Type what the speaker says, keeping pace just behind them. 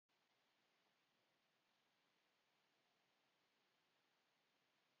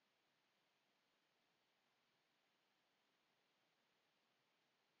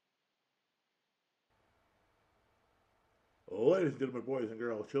Ladies and gentlemen, boys and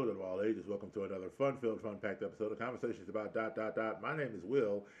girls, children of all ages, welcome to another fun-filled, fun-packed episode of Conversations about ... My name is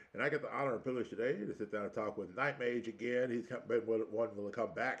Will, and I get the honor and privilege today to sit down and talk with Night Mage again. He's been one will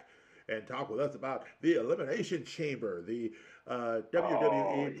come back and talk with us about the Elimination Chamber, the Oh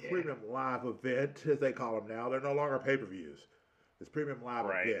WWE yeah, Premium Live event, as they call them now. They're no longer pay-per-views. This Premium Live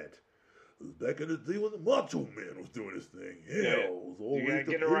right. event. It was back in the day when the Macho Man was doing his thing. Yeah, Hell, it was you always gotta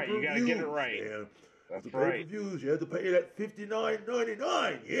the get it right. You gotta get it pay-per-views, right. man. With the That's right. pay-per-views, you had to pay that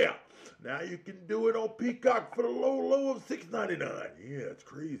 $59.99. Yeah. Now you can do it on Peacock for the low of $6.99. Yeah, it's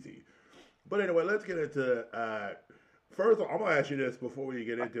crazy. But anyway, let's get into first of all, I'm gonna ask you this before we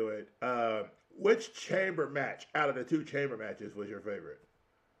get into it. Which chamber match out of the two chamber matches was your favorite?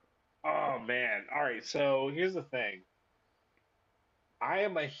 Oh man. All right. So here's the thing. I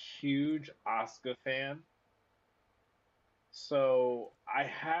am a huge Asuka fan, so I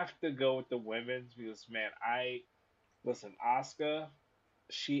have to go with the women's because man, I listen. Asuka,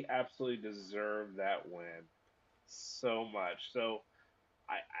 she absolutely deserved that win so much. So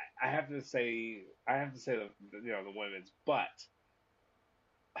I have to say the women's, but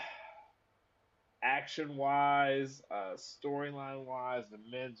action wise, storyline wise, the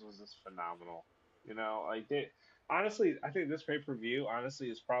men's was just phenomenal. Like they honestly, I think this pay per view honestly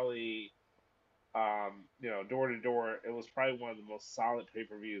is probably door to door. It was probably one of the most solid pay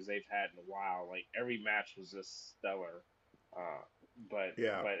per views they've had in a while. Like every match was just stellar. Uh, but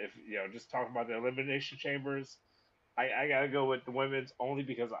Yeah. but if just talking about the elimination chambers, I gotta go with the women's only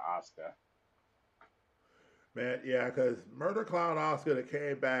because of Asuka. Man, yeah, because Murder Clown Oscar that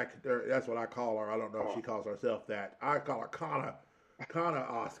came back, that's what I call her. I don't know if she Oh calls herself that. I call her Kana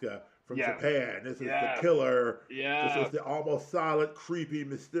Oscar from yes, Japan. This is the yes, killer. This is yes, the almost silent, creepy,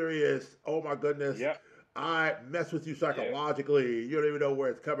 mysterious. Oh my goodness, yep, I mess with you yep, psychologically. You don't even know where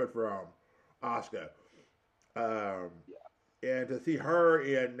it's coming from, Oscar. Um, and to see her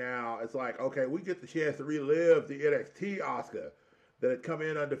in now, it's like, okay, we get the chance to relive the NXT Oscar that had come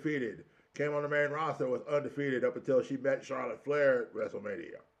in undefeated, came on the main roster, was undefeated up until she met Charlotte Flair at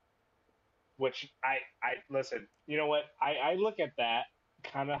WrestleMania. which I listen. You know what? I look at that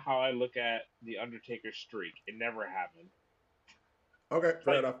kind of how I look at the Undertaker streak. It never happened. Okay,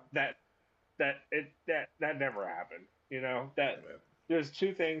 fair Like enough. that never happened. Yeah, That man. there's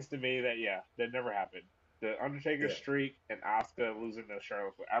two things to me that never happened. The Undertaker Yeah, streak and Asuka losing to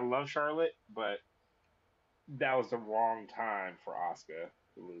Charlotte. I love Charlotte, but that was the wrong time for Asuka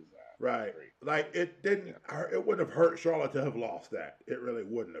to lose that right. streak. Like it didn't, Yeah, it wouldn't have hurt Charlotte to have lost that. It really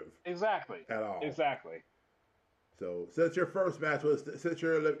wouldn't have exactly, at all. exactly. So since your first match was since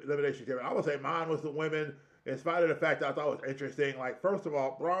your elimination chamber, I would say mine was the women. In spite of the fact that I thought it was interesting, like first of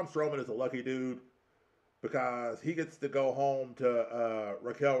all, Braun Strowman is a lucky dude because he gets to go home to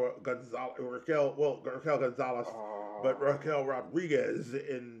Raquel Gonzalez, but Oh, Raquel Rodriguez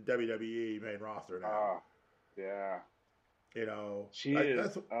in WWE main roster now. oh, yeah. You know, She like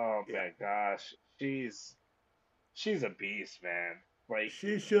is. that's Oh yeah. my gosh, she's a beast, man. Like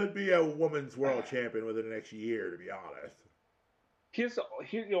She should be a women's world champion within the next year, to be honest.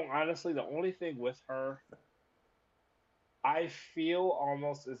 honestly, the only thing with her, I feel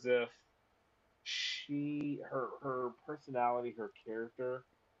almost as if her personality, her character.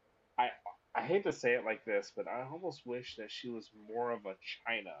 I I hate to say it like this, but I almost wish that she was more of a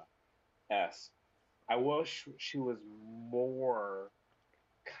China esque. I wish she was more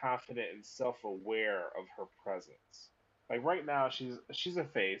confident and self aware of her presence. Like right now, she's a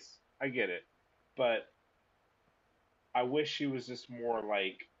face. I get it, but I wish she was just more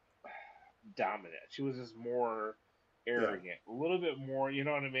like dominant. She was just more Yeah, arrogant, a little bit more. You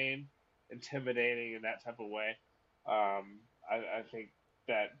know what I mean? Intimidating in that type of way. I think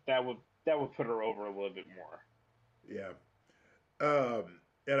that would put her over a little bit more. yeah. Um,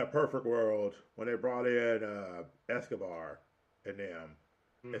 in a perfect world, when they brought in Escobar and them,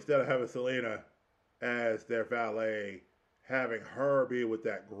 Mm. instead of having Selena as their valet, having her be with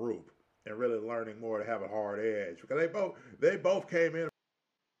that group and really learning more to have a hard edge because they both came in.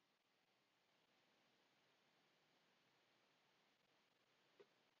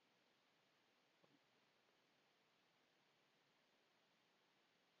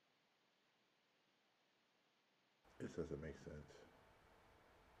 This doesn't make sense.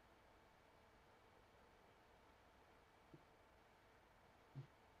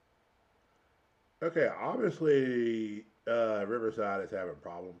 Okay, obviously Riverside is having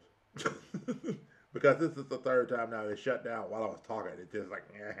problems because this is the third time now they shut down while I was talking. It's just like,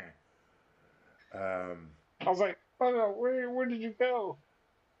 I was like, oh no, where did you go?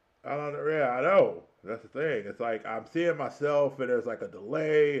 I don't know. Yeah, I know. That's the thing. It's like I'm seeing myself, and there's like a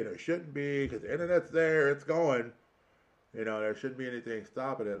delay, and there shouldn't be because the internet's there, it's going, You know, there shouldn't be anything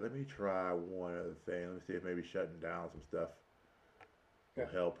stopping it. Let me try one other thing. Let me see if maybe shutting down some stuff will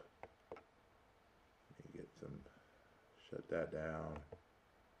Okay. help. Let me get some. Shut that down.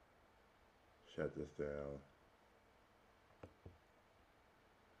 Shut this down.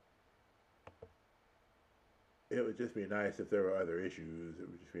 It would just be nice if there were other issues. It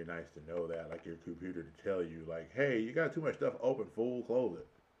would just be nice to know that, like your computer to tell you, like, hey, you got too much stuff open, fool, close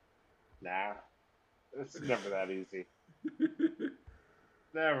Nah, it's never that easy. it.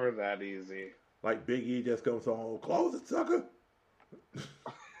 Never that easy. Like Big E just comes on, close it, sucker.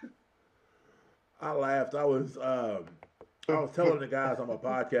 I laughed. I was telling the guys on my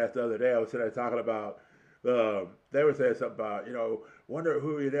podcast the other day. I was sitting there talking about. They were saying something about wonder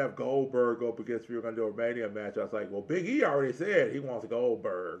who you'd have Goldberg go up against if you were going to do a Mania match. I was like, well, Big E already said he wants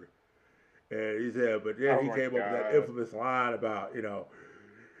Goldberg, and he said, but then Oh he my came up with that god. infamous line about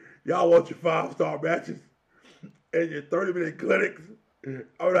y'all want your 5-star matches and your 30-minute clinics.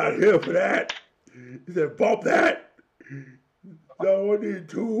 I'm not here for that. He said, bump that. No, I need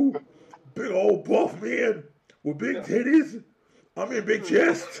two big old buff men with big titties. I mean big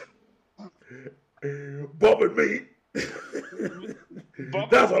chest. Bumping meat. That's Bumping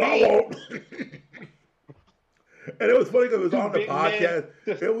what I me. want. And it was funny because it was Two on the big men.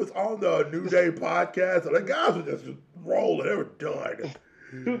 podcast. It was on the New Day podcast. And the guys were just rolling. They were done.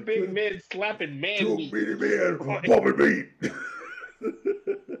 Two big men slapping man Two meat. meaty men bumping meat.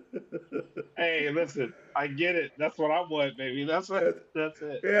 Hey, listen, I get it. That's what I want, baby. That's it.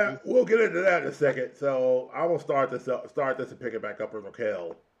 Yeah, we'll get into that in a second. So I will start this and pick it back up with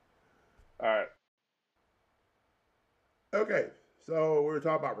Raquel. All right. Okay, so we were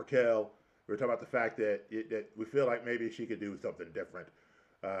talking about Raquel. We were talking about the fact that we feel like maybe she could do something different.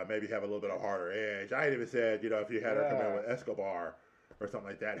 Maybe have a little bit of harder edge. I had even said, if you had her come in Yeah. with Escobar or something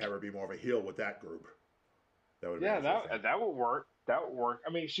like that, have her be more of a heel with that group. That would have been Yeah, interesting. that would work. That would work.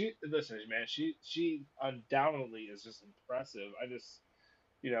 I mean, she listen, man. She undoubtedly is just impressive. I just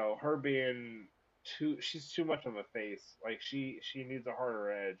her being she's too much of a face. Like she needs a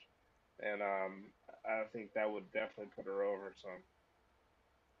harder edge, and I think that would definitely put her over some.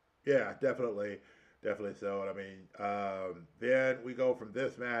 Yeah, definitely, definitely so. And I mean, then we go from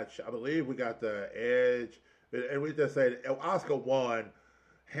this match. I believe we got the Edge, and we just say Oscar won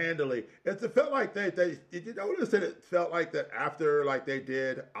handily. It felt like they did you notice that it felt like that after like they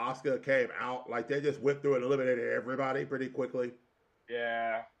did Oscar came out, like they just went through and eliminated everybody pretty quickly.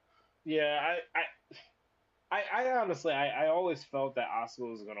 Yeah, yeah. I honestly, I always felt that Asuka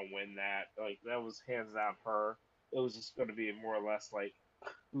was gonna win that. Like that was hands down her. It was just gonna be more or less like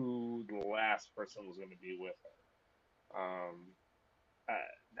who the last person was gonna be with her. Uh,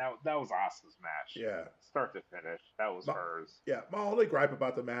 that was Asuka's match, Yeah. start to finish. That was My, hers. yeah, my only gripe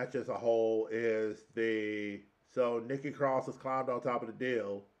about the match as a whole is so Nikki Cross has climbed on top of the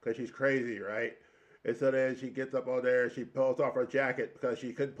deal because she's crazy, right? And so then she gets up on there and she pulls off her jacket because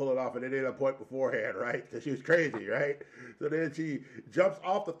she couldn't pull it off at any other point beforehand, right? Because she was crazy, right? So then she jumps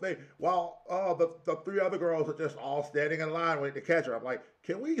off the thing while the three other girls are just all standing in line waiting to catch her. I'm like,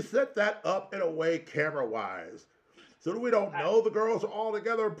 can we set that up in a way camera wise? So that we don't I, know the girls are all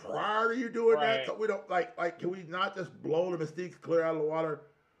together prior to you doing that. right. So we don't like. Can we not just blow the mystiques clear out of the water?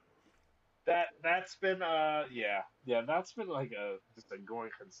 That's been yeah, that's been like a just a going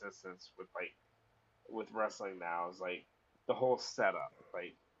consistent with with wrestling now is like the whole setup.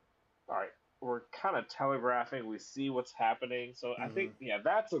 Like, all right, we're kind of telegraphing. We see what's happening. So I think Mm-hmm. yeah,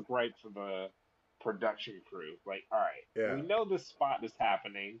 that's a gripe for the production crew. Like, all right, Yeah, we know this spot is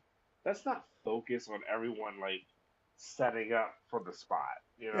happening. Let's not focus on everyone like setting up for the spot.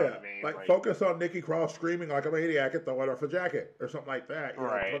 You know what yeah. I mean? Like Like, focus on Nikki Cross screaming like a maniac and throwing off a jacket or something like that.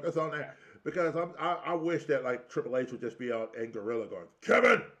 right. Focus on Yeah. that because I wish that like Triple H would just be out in Gorilla going,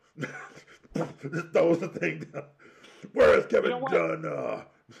 Kevin, just throws the thing down. Where is You know Kevin what?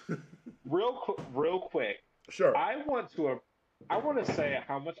 Dunn? Real quick. Sure. I want to say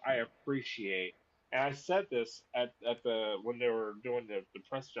how much I appreciate, and I said this at the when they were doing the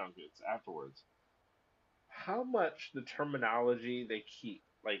press junkets afterwards. How much the terminology they keep,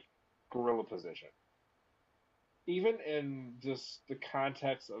 like gorilla position, even in just the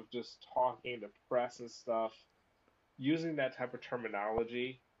context of just talking to press and stuff, using that type of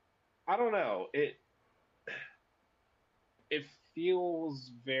terminology. I don't know. It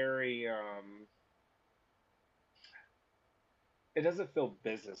feels very it doesn't feel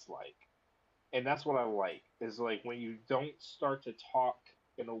businesslike. And that's what I like is like when you don't start to talk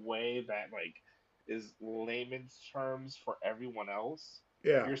in a way that like is layman's terms for everyone else.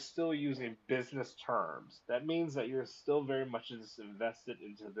 Yeah. You're still using business terms. That means that you're still very much just invested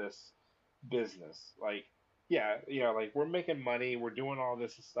into this business. Like yeah, like we're making money, we're doing all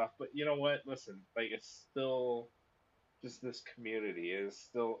this stuff, but you know what? Listen, like it's still just this community is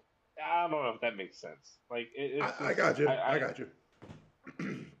still. I don't know if that makes sense. Like it's I just got you. I got you.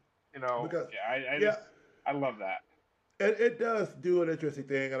 Because yeah, I yeah, just I love that. it does do an interesting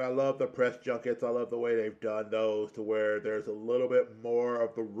thing, and I love the press junkets. I love the way they've done those to where there's a little bit more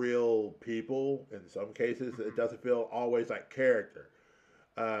of the real people. In some cases, it Mhm. doesn't feel always like character.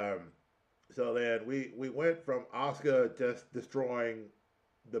 Um, so then we went from Asuka just destroying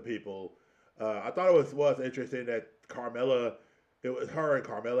the people. I thought it was interesting that Carmella, it was her and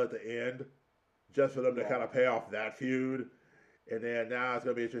Carmella at the end, just for them to kind Yeah. of pay off that feud. And then now it's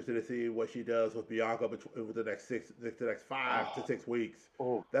going to be interesting to see what she does with Bianca with the next five to Oh, 6 weeks.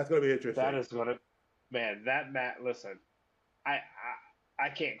 oh, That's going to be that interesting. is gonna, man. That match. Listen, I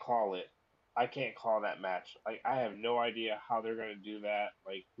can't call it. I can't call that match. Like I have no idea how they're gonna do that.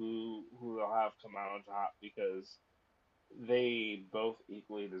 Like who they'll have come out on top because they both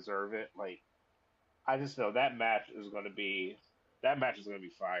equally deserve it. Like I just know that match is gonna be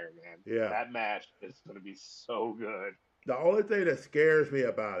fire, man. Yeah. That match is gonna be so good. The only thing that scares me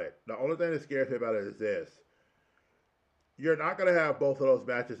about it, the only thing that scares me about it is this. You're not going to have both of those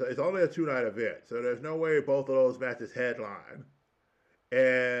matches. It's only a 2 night event, so there's no way both of those matches headline.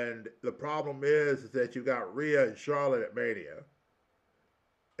 And the problem is that you got Rhea and Charlotte at Mania.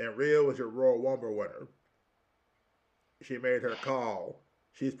 And Rhea was your Royal Rumble winner. She made her call.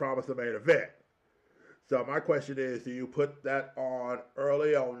 She's promised the main event. So my question is, do you put that on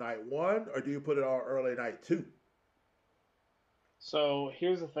early on night one, or do you put it on early night two? So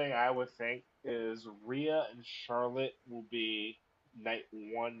here's the thing I would think is Rhea and Charlotte will be night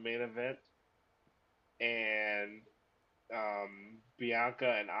one main event, and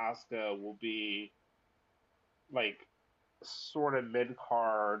Bianca and Asuka will be like sort of mid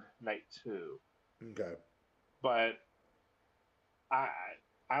card night two. Okay. But I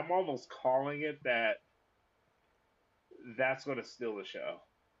I'm almost calling it that that's going to steal the show.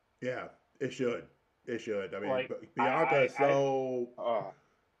 Yeah, it should. It should. I mean, Like Bianca is so uh,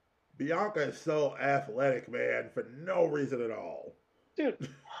 Bianca is so athletic, man, for no reason at all. dude,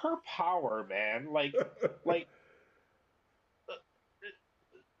 her power, man, like like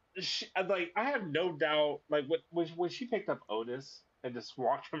I have no doubt. Like when she picked up Otis and just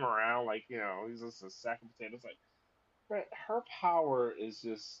walked him around, like he's just a sack of potatoes. Like, but her power is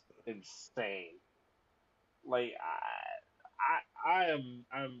just insane. Like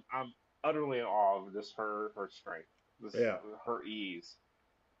I'm utterly in awe of just her strength, this Yeah. her ease.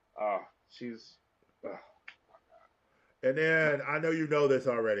 Uh, she's uh, And then I know you know this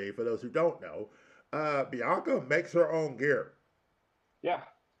already. For those who don't know, Bianca makes her own gear. yeah,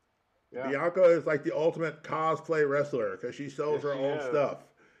 yeah. Bianca is like the ultimate cosplay wrestler because she sells Yes, her she own is. stuff.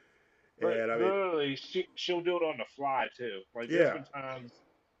 But And I mean, literally, she'll do it on the fly too. Like there's yeah, been times,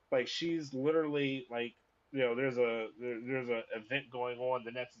 like she's literally like, there's a event going on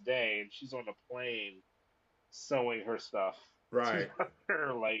the next day, and she's on the plane sewing her stuff right,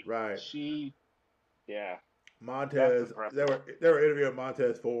 together. Like right. yeah, that's Montez, they impressive. were they were interviewing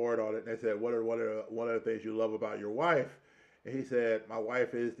Montez Ford on it, and they said, "What are one of the things you love about your wife?" And he said, "My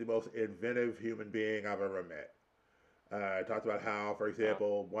wife is the most inventive human being I've ever met." Talked about how, for Uh,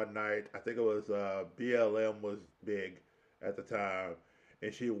 example, one night I think it was BLM was big at the time,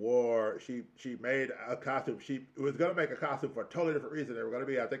 and she made a costume. She was gonna make a costume for a totally different reason. They were gonna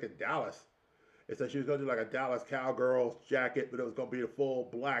be, I think, in Dallas. And so she was gonna do like a Dallas Cowgirls jacket, but it was gonna be the full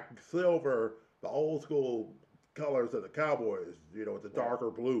black, silver, the old school colors of the Cowboys, with the yeah.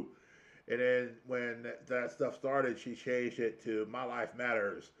 darker blue. And then when that stuff started, she changed it to "My Life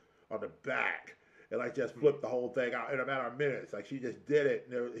Matters" on the back, and like just Hmm. flipped the whole thing out in a matter of minutes. Like she just did it,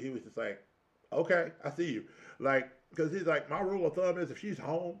 and he was just like, "Okay, I see you." Like, because he's like, my rule of thumb is if she's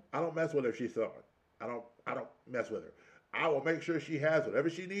home, I don't mess with her if she's sewing. I don't mess with her. I will make sure she has whatever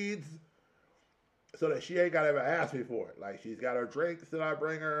she needs, so that she ain't got to ever ask me for it. Like she's got her drinks that I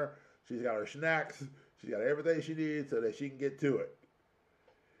bring her, she's got her snacks, she's got everything she needs so that she can get to it.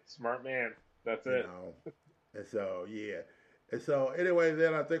 Smart man. That's You it. know, and so yeah. And so anyway,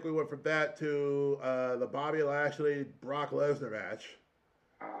 then I think we went from that to the Bobby Lashley Brock Lesnar match,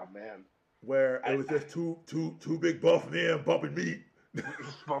 Oh man, where it I was just two big buff men bumping meat.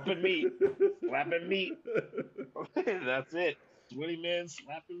 bumping meat, slapping meat. That's it. 20 men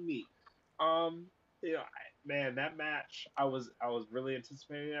slapping meat. Um, man, that match, I was really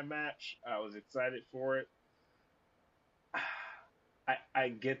anticipating that match. I was excited for it. I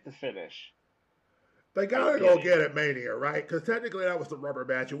get the finish. They I gotta get go it. get it Mania, right? Because technically that was the rubber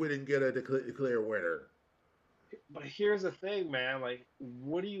match, and we didn't get a clear winner. But here's the thing, man. Like,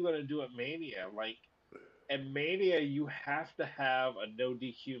 what are you gonna do at Mania? Like, at Mania, you have to have a no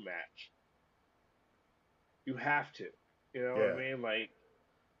DQ match. You have to. You know what Yeah. I mean? Like,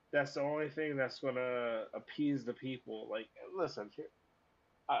 that's the only thing that's gonna appease the people. Like, listen,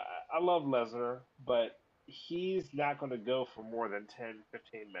 I, I love Lesnar, but he's not going to go for more than 10,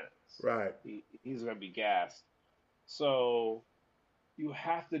 15 minutes. Right. He's going to be gassed. So you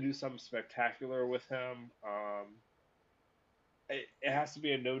have to do something spectacular with him. It has to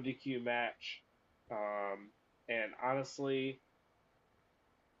be a no DQ match. And honestly,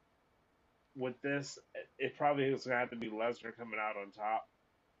 with this, it probably is going to have to be Lesnar coming out on top.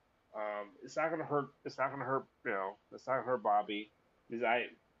 It's not going to hurt. It's not going to hurt. It's not going to hurt Bobby. Because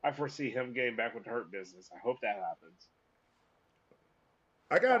I foresee him getting back with the Hurt Business. I hope that happens.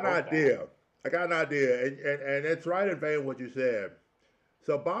 I got an idea. And it's right in vein what you said.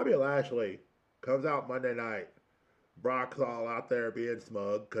 So Bobby Lashley comes out Monday night. Brock's all out there being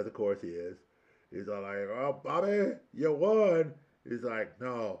smug, because of course he is. He's all like, "Oh, Bobby, you won." He's like,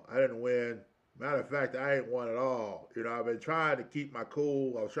 "No, I didn't win. Matter of fact, I ain't won at all. I've been trying to keep my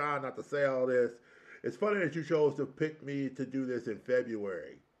cool. I was trying not to say all this. It's funny that you chose to pick me to do this in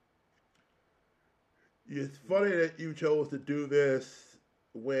February. It's funny that you chose to do this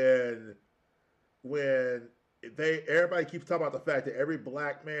when everybody keeps talking about the fact that every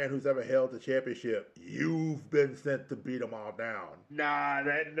black man who's ever held the championship, you've been sent to beat them all down." Nah,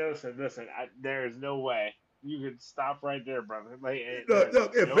 listen. There is no way. You could stop right there, brother. Like,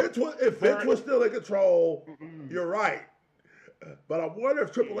 look, if Vince was still in control, you're right. But I wonder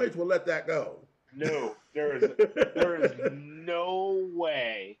if Triple H will let that go. No, there is no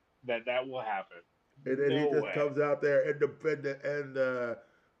way that will happen. And then he just comes out there, and the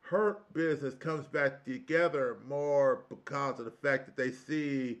Hurt Business comes back together more because of the fact that they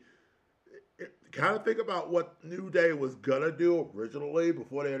see. Kind of think about what New Day was gonna do originally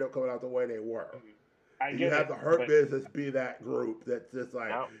before they ended up coming out the way they were. You have the Hurt Business be that group that's just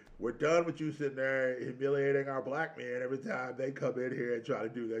like, we're done with you sitting there humiliating our black men every time they come in here and try to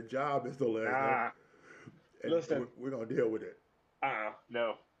do their job, Mr. Lesnar. Listen, we're gonna deal with it.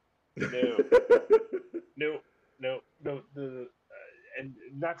 No. And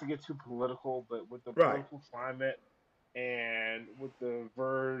not to get too political, but with the political climate and with the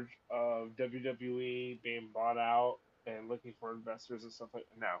verge of WWE being bought out and looking for investors and stuff like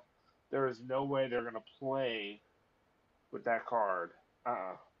that, no, there is no way they're going to play with that card.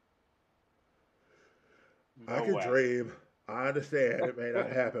 No I can dream. I understand it may not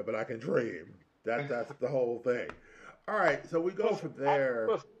happen, but I can dream. That's the whole thing. All right, so we go from there.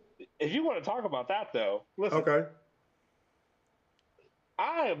 If you want to talk about that, though, listen. Okay.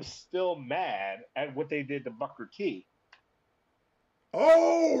 I am still mad at what they did to Booker T.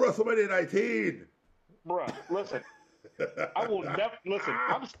 Oh, WrestleMania 19. Bruh, listen. I will never listen.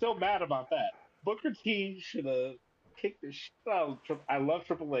 I'm still mad about that. Booker T should have kicked the shit out of I love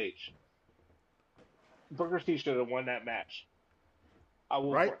Triple H. Booker T should have won that match. I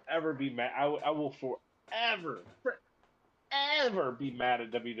will forever be mad. I will forever be mad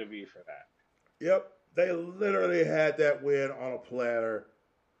at WWE for that. Yep. They literally had that win on a platter.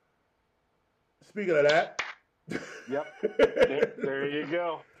 Speaking of that. Yep. There you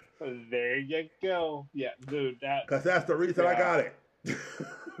go. There you go. Yeah, dude. Because that's the reason I got it.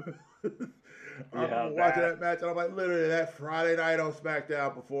 I'm watching that match, and I'm like, literally, that Friday night on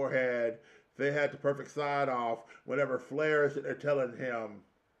SmackDown beforehand, they had the perfect sign off whenever Flair is they're telling him,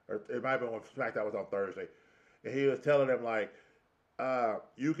 or it might have been when SmackDown was on Thursday, and he was telling him, like,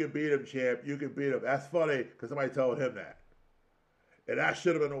 you can beat him, champ. You can beat him. That's funny because somebody told him that. And that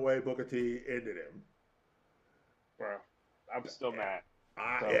should have been the way Booker T ended him. Bro, I'm still mad.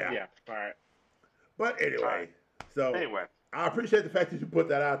 Yeah. All right. But anyway, I appreciate the fact that you put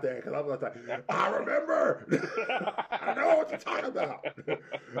that out there because I was like, I remember. I know what you're talking about.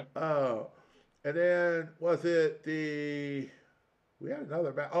 And then was it we had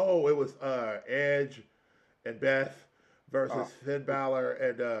another match. Oh, it was Edge and Beth versus Finn Balor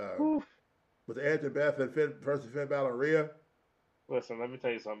and was Edge and Beth and versus Finn Balor and Rhea? Listen, let me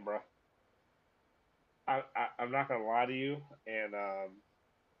tell you something, bro. I'm not gonna lie to you, and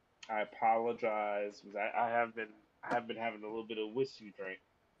I apologize because I have been having a little bit of whiskey drink.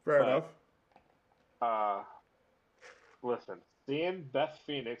 Fair enough. Listen, seeing Beth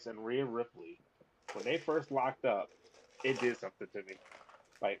Phoenix and Rhea Ripley when they first locked up, it did something to me.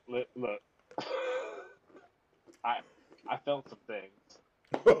 Like, look, I felt some things.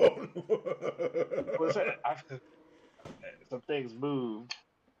 Listen, some things moved.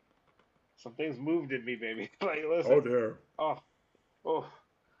 Some things moved in me, baby. Like, listen. Oh dear.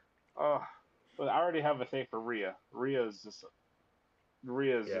 But I already have a thing for Rhea. Rhea is just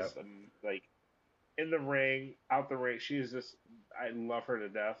like in the ring, out the ring, she's just I love her to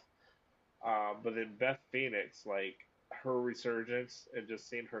death. But then Beth Phoenix, like her resurgence and just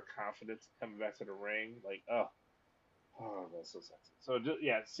seeing her confidence coming back to the ring, like that's so sexy. So just,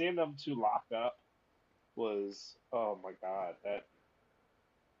 yeah, seeing them two lock up was oh my god,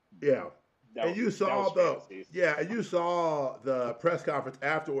 Yeah. And you that was saw fantasy. and you saw the press conference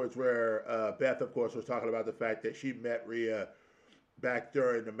afterwards where Beth, of course, was talking about the fact that she met Rhea back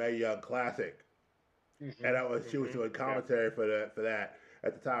during the Mae Young Classic, and she was doing Yeah, commentary for that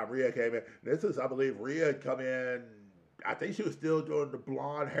at the time Rhea came in. This is, I believe, Rhea had come in. I think she was still doing the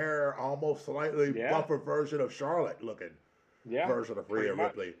blonde hair, almost slightly yeah, buffer version of Charlotte looking yeah, version of pretty Rhea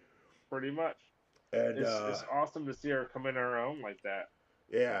much, Ripley. pretty much. And It's awesome to see her come in her own like that.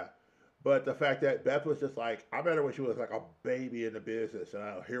 yeah, but the fact that Beth was just like, I met her when she was like a baby in the business,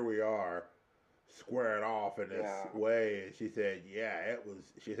 and here we are squaring off in this Yeah, way. And she said, "Yeah, it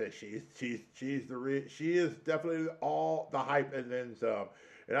was." She said, she is definitely all the hype and then some."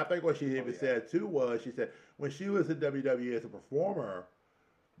 And I think what she oh even yeah, said too was, she said when she was in WWE as a performer,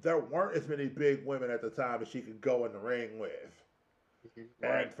 there weren't as many big women at the time that she could go in the ring with.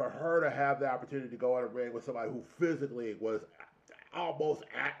 right. And for her to have the opportunity to go in a ring with somebody who physically was almost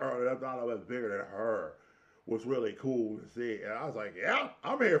at her, if not a little bit bigger than her, was really cool to see. And I was like, yeah,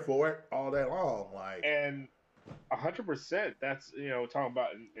 I'm here for it all day long. Like, And 100%. That's talking about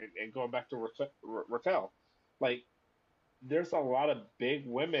and going back to Raquel, like there's a lot of big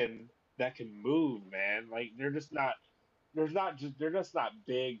women that can move, man. Like they're just not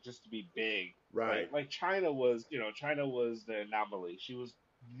big just to be big. right. Like China was, China was the anomaly. She was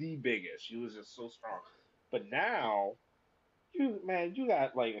the biggest. She was just so strong. But now you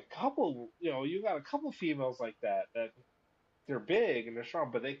got like a couple, you got a couple females like that they're big and they're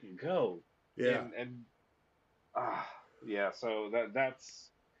strong, but they can go. Yeah. And ah, yeah. So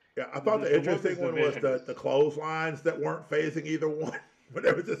that's Yeah. I thought the the women's interesting one was division is. the clotheslines that weren't phasing either one. But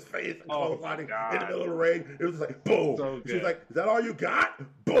it was just phasing Oh my clotheslining in the god, middle of the ring. It was just like boom. so She's good, like, "Is that all you got?"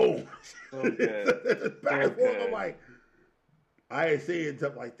 Boom. so good, It's just back so and forth. I'm good. like, I ain't seen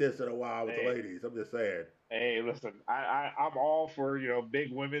something like this in a while with the Hey, ladies. I'm just saying. hey, listen, I'm all for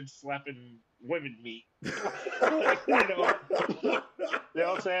big women slapping women meat. You know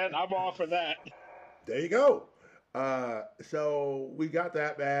what I'm saying? I'm all for that. There you go. So we got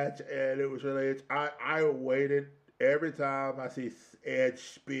that match, and it was really. I waited every time I see Edge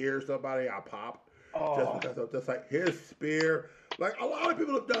spear somebody, I pop just Oh, because of just like his spear. Like a lot of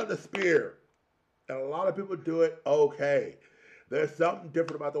people have done the spear, and a lot of people do it okay. There's something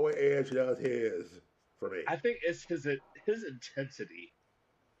different about the way Edge does his for me. I think it's his intensity.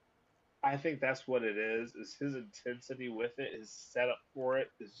 I think that's what it is. Is his intensity with it, his setup for it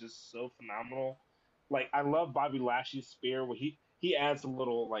is just so phenomenal. Like I love Bobby Lashley's spear where he adds a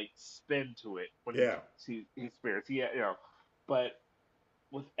little like spin to it when Yeah, he spears. But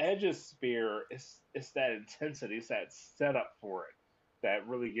with Edge's spear, it's that intensity, it's that setup for it that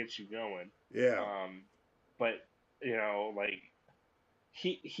really gets you going. yeah, Um, but like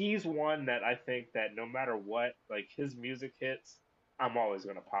he's one that I think that no matter what, like his music hits, I'm always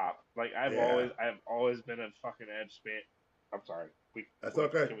gonna pop. Like yeah. I've always been a fucking Edge fan. I'm sorry. That's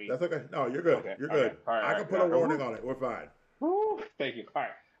okay. Can we? That's okay. No, you're good. Okay. You're Okay. good. All right. I All can right. put a warning on it. We're fine. Woo, thank you. All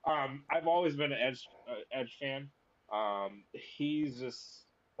right. I've always been an Edge fan. He's just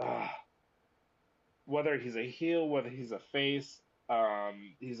whether he's a heel, whether he's a face,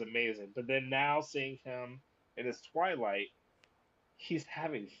 he's amazing. But then now seeing him in his twilight, he's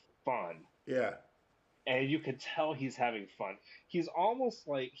having fun. Yeah, And you can tell he's having fun. He's almost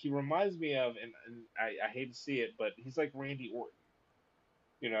like he reminds me of, and I hate to see it, but he's like Randy Orton,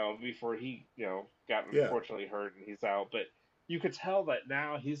 before he, got yeah, unfortunately hurt and he's out. But you could tell that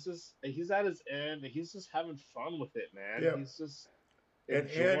now he's at his end and he's just having fun with it, man. yeah. He's just And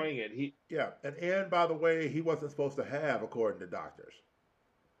enjoying it. yeah, and by the way, he wasn't supposed to have, according to doctors,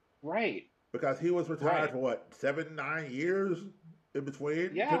 Right, because he was retired right, for what 7 9 years in between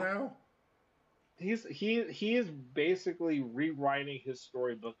to yeah. now. He is basically rewriting his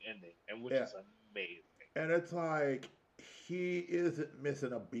storybook ending, and which Yeah, is amazing. and it's like he isn't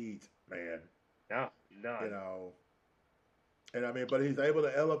missing a beat, man. No, You none. know, and I mean, but he's able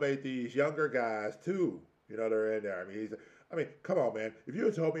to elevate these younger guys too. They're in there. I mean, come on, man. If you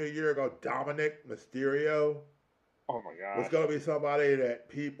had told me a year ago Dominic Mysterio Oh my was gosh. going to be somebody that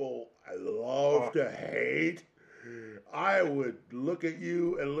people love Oh, to hate, I would look at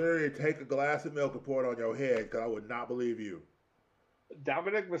you and literally take a glass of milk and pour it on your head because I would not believe you.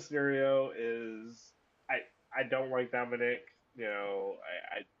 Dominic Mysterio is I don't like Dominic.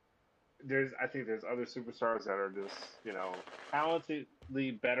 I think there's other superstars that are just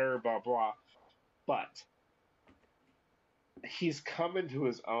talentedly better, blah blah. but he's come into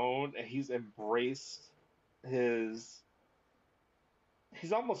his own and he's embraced his.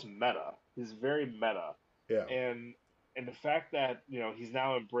 He's almost meta. He's very meta, Yeah. and the fact that he's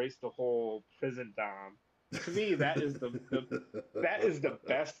now embraced the whole prison dom. To me, that is the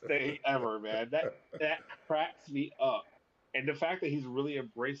best thing ever, man. That cracks me up. And the fact that he's really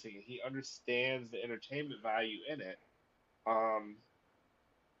embracing it, he understands the entertainment value in it. Um,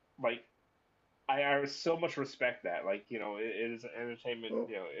 like I so much respect that. Like it is an entertainment Well,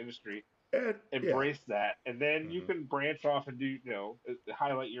 industry. and yeah. Embrace that, and then you Hmm. can branch off and do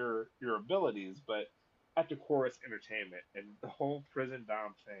highlight your abilities. But at the core, it's entertainment, and the whole prison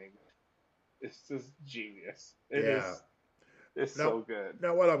dom thing is just genius. It Yeah. is. It's Now, so good.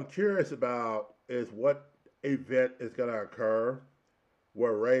 now, what I'm curious about is what event is going to occur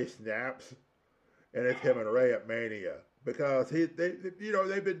where Ray snaps, and it's him and Ray at Mania, because they've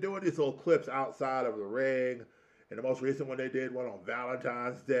been doing these little clips outside of the ring, and the most recent one they did one on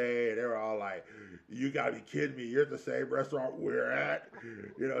Valentine's Day, and they were all like, "You gotta be kidding me! You're at the same restaurant we're at,"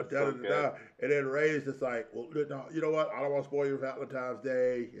 It's da da so da good. da. And then Ray's just like, "Well, no, you know what? I don't want to spoil your Valentine's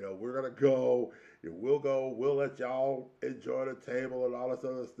Day. We're gonna go. We'll go. We'll let y'all enjoy the table and all this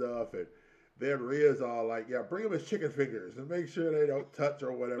other stuff." And then Rhea's all like, "Yeah, bring him his chicken fingers and make sure they don't touch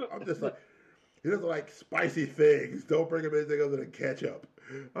or whatever." I'm just like, he doesn't like spicy things. Don't bring him anything other than ketchup.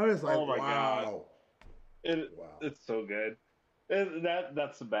 I'm just like, Oh my god, wow, it wow. it's so good.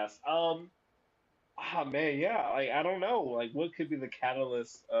 That's the best. Ah man, yeah. Like I don't know. Like what could be the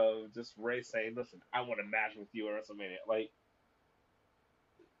catalyst of just Ray saying, "Listen, I want to match with you at WrestleMania." Like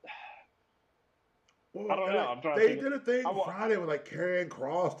I Well, don't and know. I'm trying to they think. did a I thing want. Friday with like Karrion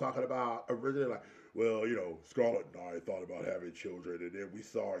Cross talking about originally like, well, Scarlett and I thought about having children, and then we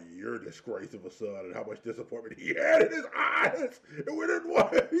saw your disgrace of a son and how much disappointment he had in his eyes, and we didn't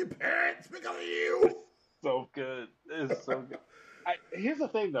want any parents because of It's you. so good. It's so good. Here's the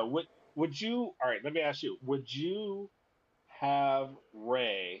thing though. Would you? All right. Let me ask you. Would you have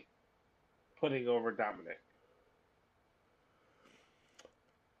Ray putting over Dominic?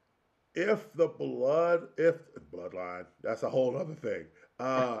 If bloodline, that's a whole other thing.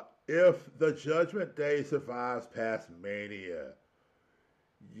 If the Judgment Day survives past Mania,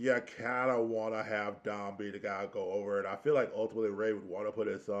 you kind of want to have Dom be the guy go over it. I feel like ultimately Ray would want to put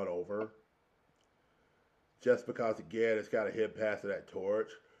his son over, just because again it's got to hit past that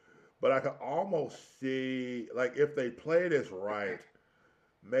torch. But I can almost see, like, if they play this right,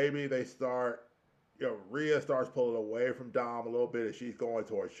 maybe they start, Rhea starts pulling away from Dom a little bit as she's going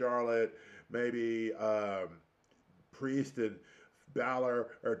towards Charlotte. Maybe Priest and Balor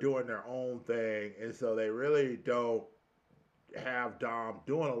are doing their own thing, and so they really don't have Dom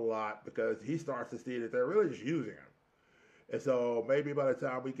doing a lot because he starts to see that they're really just using him. And so maybe by the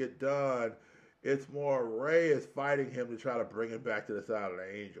time we get done, it's more Ray is fighting him to try to bring him back to the side of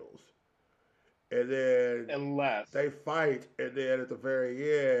the Angels. And then Unless they fight, and then at the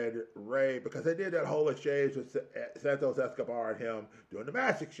very end, Ray, because they did that whole exchange with Santos Escobar and him doing the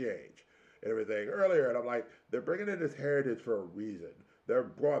match exchange and everything earlier, and I'm like, they're bringing in this heritage for a reason. They're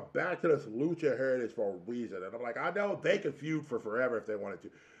going back to this lucha heritage for a reason, and I'm like, I know they could feud for forever if they wanted to,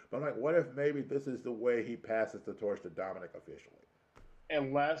 but I'm like, what if maybe this is the way he passes the torch to Dominic officially?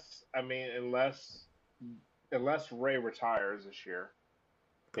 unless I mean unless Ray retires this year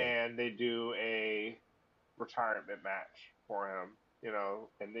Okay. and they do a retirement match for him,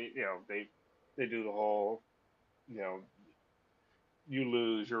 and they do the whole, you know, you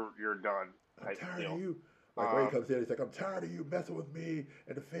lose, you're done I'm type tired of deal. you. Like Ray Um, comes in, he's like, I'm tired of you messing with me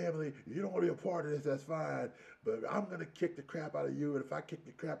and the family. You don't want to be a part of this, that's fine. But I'm going to kick the crap out of you. And if I kick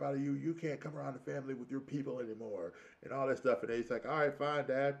the crap out of you, you can't come around the family with your people anymore. And all that stuff. And he's like, all right, fine,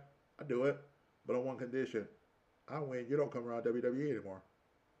 Dad. I'll do it. But on one condition. I win. You don't come around WWE anymore.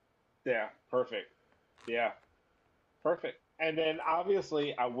 yeah, perfect. Yeah, perfect. And then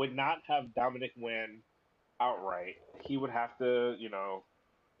obviously I would not have Dominic win outright. He would have to,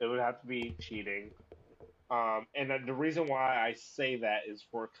 it would have to be cheating. And the reason why I say that is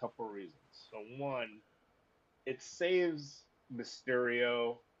for a couple of reasons. So one, it saves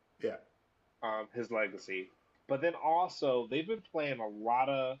Mysterio, Yeah. his legacy, but then also they've been playing a lot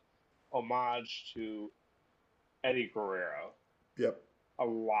of homage to Eddie Guerrero, Yep. a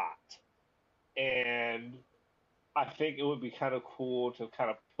lot, and I think it would be kind of cool to kind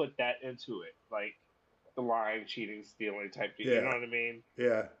of put that into it, like the lying, cheating, stealing type thing. You know Yeah. what I mean?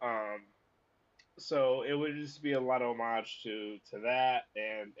 Yeah. Um, so it would just be a lot of homage to that,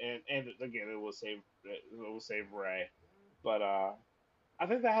 and again, it will save Ray, but I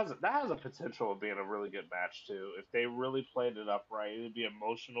think that has a potential of being a really good match too. If they really played it up right, it'd be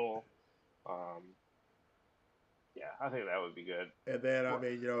emotional. Um, Yeah, I think that would be good. And then, I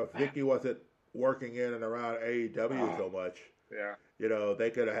mean, if Vicky wasn't working in and around AEW so much, Yeah. they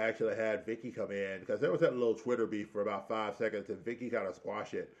could have actually had Vicky come in because there was that little Twitter beef for about 5 seconds, and Vicky kind of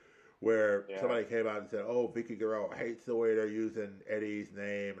squashed it, where somebody came out and said, "Oh, Vicky Guerrero hates the way they're using Eddie's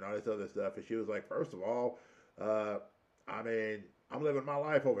name and all this other stuff," and she was like, first of all, I mean, I'm living my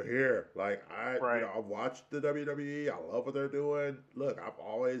life over here. Like I've watched the WWE. I love what they're doing. Look,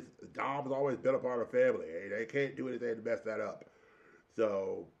 Dom's always been a part of family. They can't do anything to mess that up.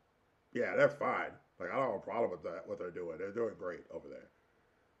 So, yeah, that's fine. Like I don't have a problem with that. What they're doing, they're doing great over there.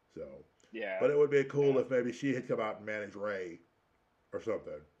 So, yeah. But it would be cool if maybe she had come out and managed Ray or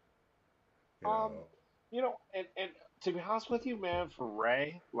something. And to be honest with you, man, for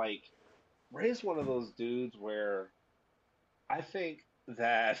Ray, like Ray's one of those dudes where I think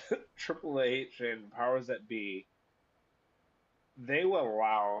that Triple H and powers that be, they will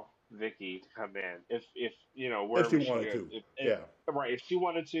allow Vicky to come in if wherever if she wanted to, right, if she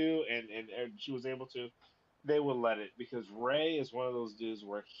wanted to and she was able to, they would let it because Ray is one of those dudes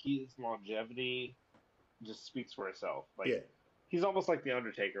where his longevity just speaks for itself. Like he's almost like the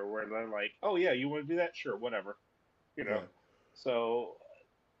Undertaker, where they're like, "Oh yeah, you want to do that? Sure, whatever." So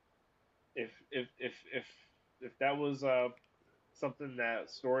if that was something that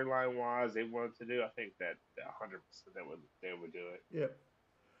storyline wise they wanted to do, I think that 100% they would do it. Yeah,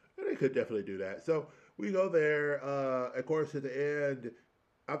 and they could definitely do that. So we go there. Of course, at the end,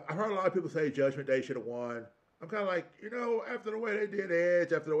 I've heard a lot of people say Judgment Day should have won. I'm kind of like, after the way they did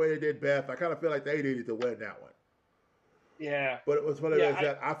Edge, after the way they did Beth, I kind of feel like they needed to win that one. Yeah. But it was funny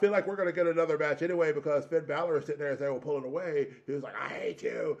that I feel like we're going to get another match anyway because Finn Balor is sitting there as they were pulling away. He was like, I hate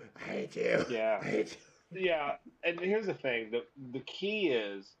you. I hate you. Yeah. I hate you. Yeah. And here's the thing. The key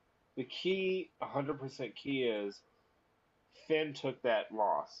 100% key is Finn took that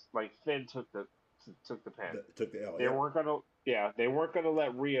loss. Like Finn took the pin. Took the L. They weren't going to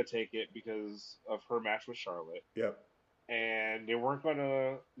let Rhea take it because of her match with Charlotte. Yep. And they weren't going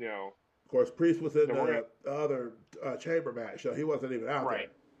to, Of course, Priest was in the other chamber match, so he wasn't even out there.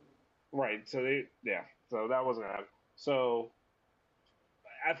 Right. So so that wasn't out. So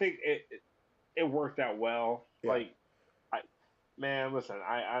I think it worked out well. Yeah. Like, listen,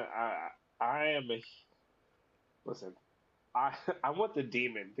 I want the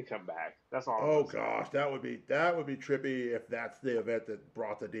Demon to come back. That's all. Oh gosh, that would be trippy if that's the event that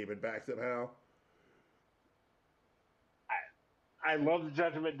brought the Demon back somehow. I love the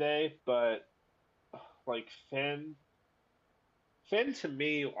Judgment Day, but like Finn to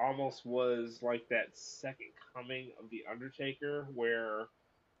me almost was like that second coming of the Undertaker, where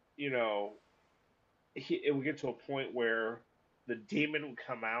it would get to a point where the Demon would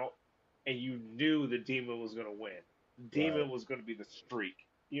come out, and you knew the Demon was going to win. The Demon was going to be the streak.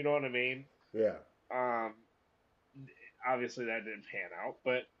 You know what I mean? Yeah. Obviously that didn't pan out,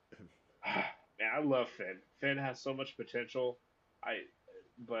 but man, I love Finn. Finn has so much potential.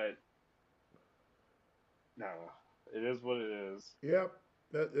 But no, it is what it is. Yep,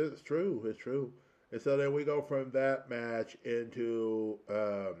 that is true. It's true. And so then we go from that match into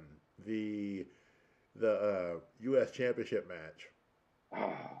the U.S. Championship match,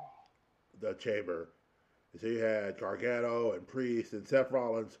 the Chamber. So you had Gargano and Priest and Seth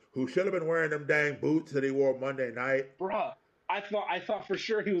Rollins, who should have been wearing them dang boots that he wore Monday night. Bruh. I thought for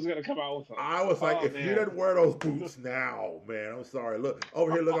sure he was going to come out with them. I was like, if you didn't wear those boots now, man, I'm sorry. Look,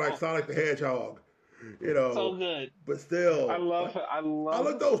 over here looking like Sonic the Hedgehog. So good. But still. I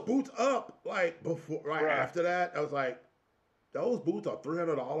looked those boots up, like, before, right after that. I was like, those boots are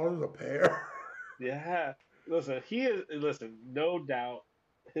 $300 a pair. Yeah. Listen, no doubt,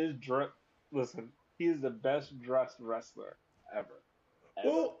 he is the best dressed wrestler ever.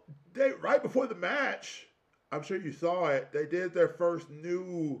 Well, right before the match, I'm sure you saw it, they did their first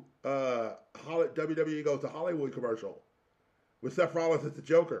new WWE Goes to Hollywood commercial with Seth Rollins as the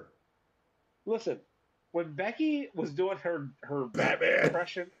Joker. Listen, when Becky was doing her Batman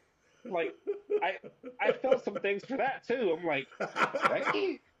impression, like, I felt some things for that, too. I'm like,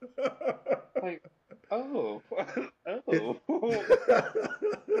 Becky? Like, oh.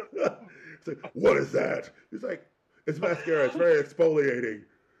 It's like, what is that? He's like, it's mascara. It's very exfoliating.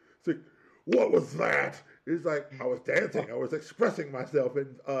 It's like, what was that? He's like, I was dancing. I was expressing myself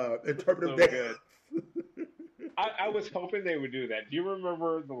in interpretive dance. I was hoping they would do that. Do you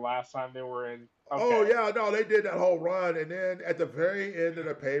remember the last time they were in? Okay. Oh, yeah. No, they did that whole run. And then at the very end of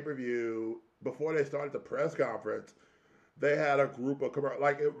the pay-per-view, before they started the press conference, they had a group of,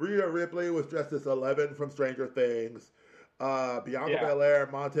 like, Rhea Ripley was dressed as 11 from Stranger Things. Bianca Belair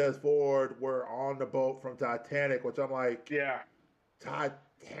and Montez Ford were on the boat from Titanic, which I'm like,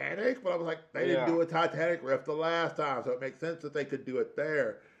 Titanic, but I was like, they didn't Yeah. do a Titanic riff the last time, so it makes sense that they could do it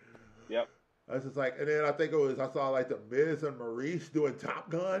there. Yep. I was just like, and then I think I saw like the Miz and Maurice doing Top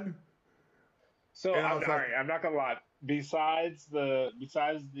Gun, So and I I'm was all like, right. I'm not gonna lie. Besides the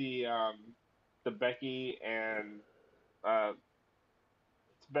Becky and uh,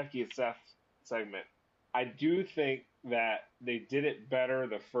 Becky and Seth segment, I do think that they did it better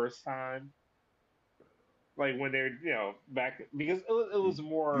the first time. Like when they're back because it was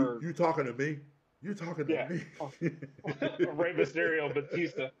more you talking to me? You talking to yeah. me? Oh, Rey Mysterio,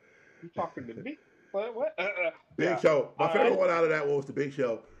 Batista. You talking to me? What? Big Yeah. Show. My I favorite one out of that one was the Big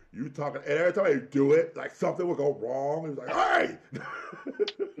Show. You talking, and every time you do it, like something would go wrong. He was like, "Hey!"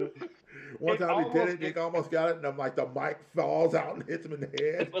 One it time he did almost it, Nick almost got it, and I'm like, the mic falls out and hits him in the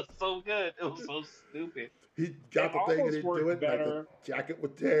it head. was so good. It was so stupid. He It got the thing and almost didn't do worked it, and like the better jacket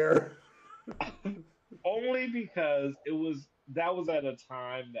would tear. only because that was at a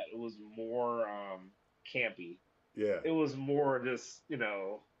time that it was more campy. Yeah, It was more just,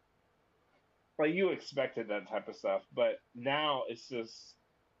 like you expected that type of stuff, but now it's just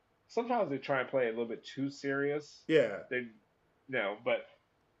sometimes they try and play it a little bit too serious. yeah, They but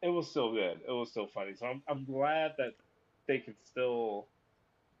it was still good. It was still funny. So I'm glad that they can still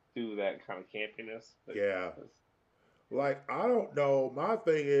do that kind of campiness. yeah. Like, I don't know. My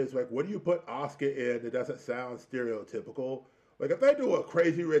thing is, like, when do you put Oscar in that doesn't sound stereotypical? Like, if they do a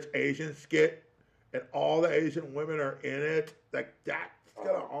Crazy Rich Asian skit and all the Asian women are in it, like, that's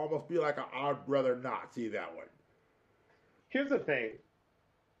gonna almost be like I'd rather not see that one. Here's the thing: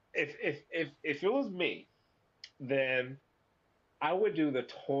 if it was me, then I would do the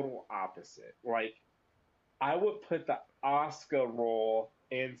total opposite. Like I would put the Oscar role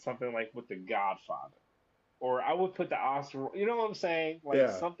in something like with The Godfather, or I would put the Oscar. You know what I'm saying? Like Yeah,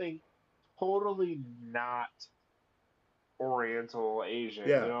 something totally not Oriental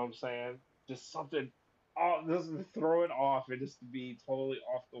Asian. You yeah. know what I'm saying? Just something. Oh, just throw it off and just to be totally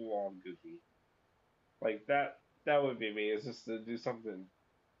off the wall and goofy. Like that. That would be me. Is just to do something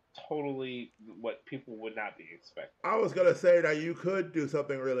totally what people would not be expecting. I was gonna say that you could do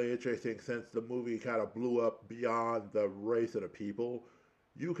something really interesting since the movie kind of blew up beyond the race of the people.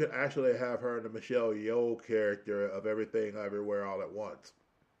 You could actually have her in the Michelle Yeoh character of Everything Everywhere All at Once.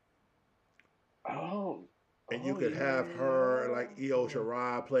 Oh, And you oh could have her and like Io yeah,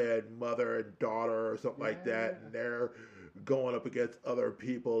 Shirai playing mother and daughter or something like that, yeah. and they're going up against other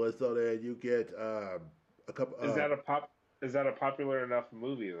people, and so then you get a couple. Is that a pop? Is that a popular enough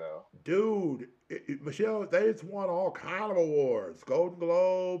movie though? Dude, Michelle, they've won all kind of awards, Golden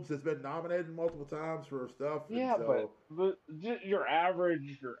Globes. It's been nominated multiple times for stuff, and Yeah, but so your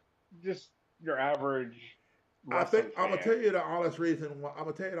average, just your average I think wrestling I'm gonna fan. tell you the honest reason. I'm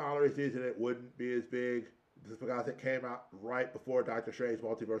gonna tell you the honest reason it wouldn't be as big, just because it came out right before Doctor Strange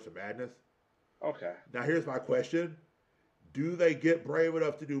Multiverse of Madness. Okay. Now, here's my question: do they get brave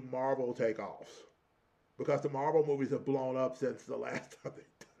enough to do Marvel takeoffs? Because the Marvel movies have blown up since the last time they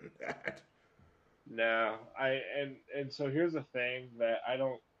did that. No, and so here's the thing that I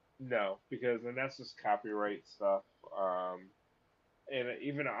don't know because and that's just copyright stuff. And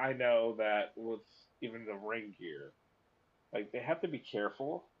even I know that with even the ring gear, like they have to be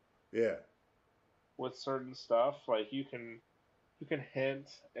careful Yeah, with certain stuff. Like you can hint,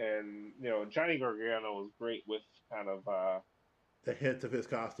 and Johnny Gargano was great with kind of the hints of his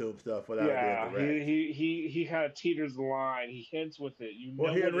costume stuff without it being yeah, direct. he kind of teeters the line. He hints with it. You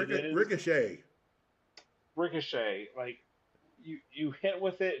Well, know he had what it is. Ricochet. Ricochet, like you hint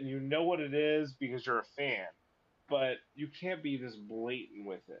with it, and you know what it is because you're a fan. But you can't be this blatant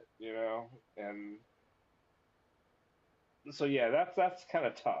with it. And so yeah, that's kind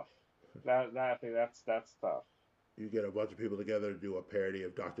of tough. That I think that's tough. You get a bunch of people together to do a parody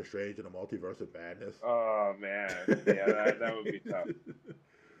of Doctor Strange and the Multiverse of Madness. Oh man, yeah, that would be tough.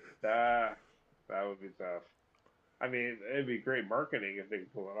 That that would be tough. I mean, it'd be great marketing if they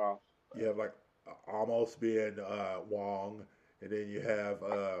could pull it off. You have like almost being Wong, and then you have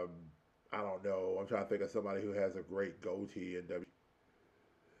I don't know. I'm trying to think of somebody who has a great goatee in W.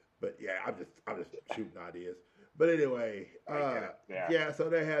 But yeah, I'm just shooting ideas. But anyway, I get it. Yeah. yeah. So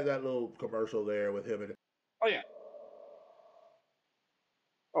they had that little commercial there with him and Oh yeah.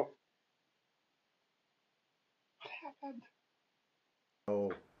 Oh, what happened?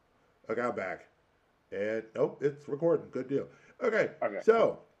 oh, I got back, and nope, it's recording. Good deal. Okay, Okay.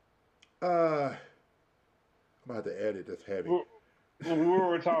 so I'm gonna have to edit this heavy. We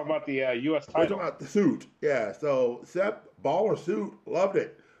were talking about the U.S. We're talking title. about the suit. Yeah, so Seth baller suit, loved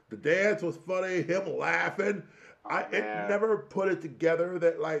it. The dance was funny, him laughing. Oh It man. never put it together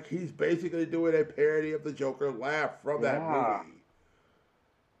that like he's basically doing a parody of the Joker laugh from that Yeah. movie.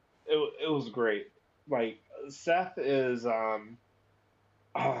 it was great. Like Seth is oh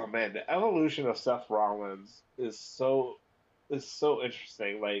man, the evolution of Seth Rollins is so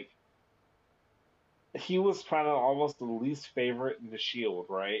interesting. Like he was kind of almost the least favorite in the Shield,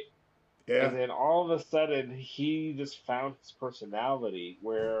 right? Yeah, And then all of a sudden he just found his personality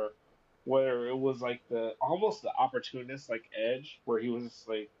where it was like the almost the opportunist like Edge, where he was just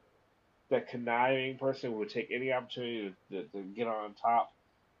like that conniving person who would take any opportunity to get on top,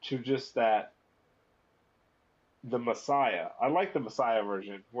 to just that the Messiah. I like the Messiah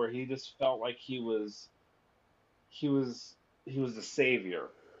version where he just felt like he was he was the savior,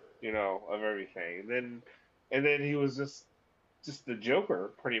 of everything. And then he was just the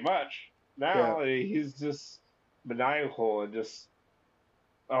Joker pretty much. yeah. Now he's just maniacal and just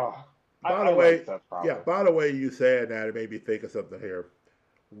oh, By I the like way, Seth yeah. Rollins. By the way, you saying that it made me think of something here.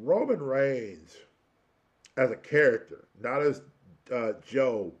 Roman Reigns as a character, not as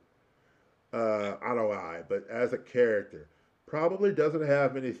Joe. I don't know why, but as a character, probably doesn't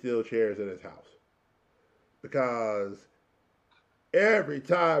have many steel chairs in his house because every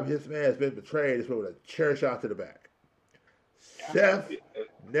time his man's been betrayed, it's with a chair shot to the back. Seth Yeah.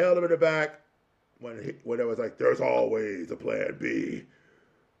 nailed him in the back when it was like, "There's always a plan B."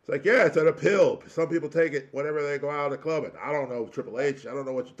 It's like, yeah, it's an appeal. Some people take it whenever they go out of the club. And I don't know Triple H. I don't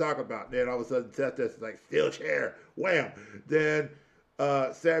know what you're talking about. And then all of a sudden, Seth just like steel chair, wham. Then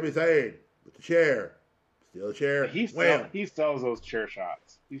Sami Zayn with the chair, steel chair, wham. He sells those chair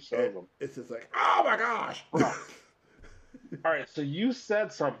shots. He And sells them. it's just like, oh my gosh. Bro. All right, so you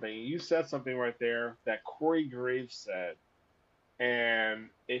said something. You said something right there that Corey Graves said, and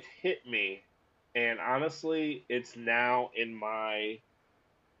it hit me. And honestly, it's now in my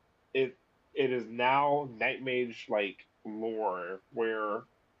it it is now Nightmage like lore where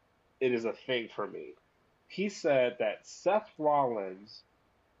it is a thing for me. He said that Seth Rollins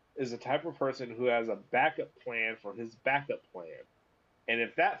is the type of person who has a backup plan for his backup plan. And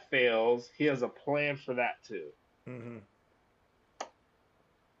if that fails, he has a plan for that too. Mm-hmm.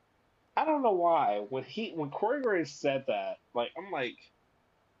 I don't know why. When Corey Graves said that, like I'm like,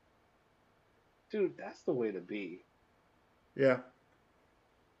 dude, that's the way to be. Yeah.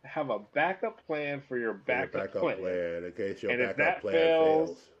 Have a backup plan for your For your backup backup plan. plan in case your And if backup that plan fails,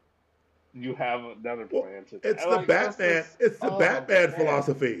 fails. you have another Well, plan to it's the like Batman. It's the Batman man.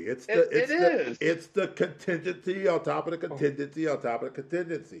 philosophy. It's It is. it's the contingency on top of the Oh, contingency on top of the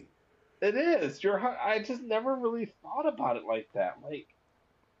contingency. it is. I just never really thought about it like that. Like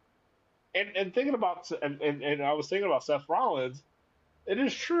and thinking about and I was thinking about Seth Rollins, it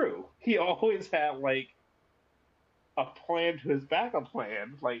is true. He always had like a plan to his backup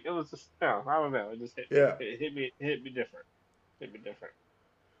plan. Like it was just no, I don't know. It just hit me. Yeah. It hit me different. Hit me different.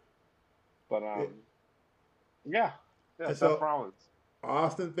 But Yeah. yeah, And Seth so Rollins.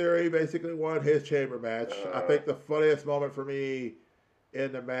 Austin Theory basically won his chamber match. I Uh, think the funniest moment for me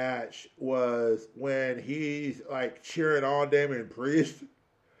in the match was when he's like cheering on Damian Priest,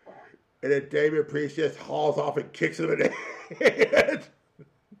 and then Damian Priest just hauls off and kicks him in the head.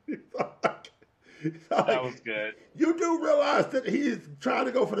 He's that like, was good. you do realize that he's trying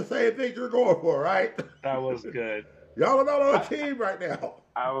to go for the same thing you're going for, right? That was good. Y'all are not on a I, team right now.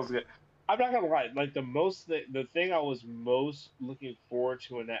 I was good. I'm not gonna lie. Like the thing I was most looking forward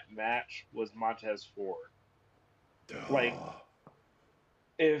to in that match was Montez Ford. Like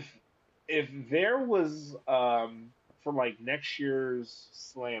if there was for like next year's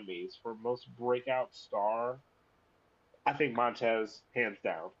Slammies for most breakout star, I think Montez hands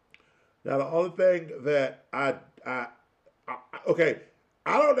down. Now the only thing that I okay,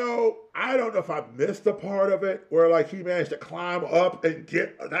 I don't know. I don't know if I missed a part of it where like he managed to climb up and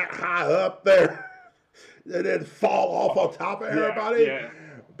get that high up there and then fall off on top of everybody. Yeah.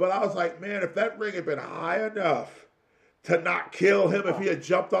 But I was like, man, if that ring had been high enough to not kill him if he had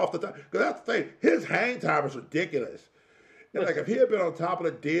jumped off the top, because that's the thing, his hang time is ridiculous. And like if he had been on top of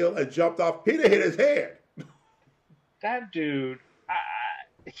the deal and jumped off, he'd have hit his head. That dude,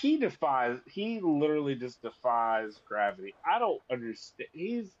 he literally just defies gravity. I don't understand.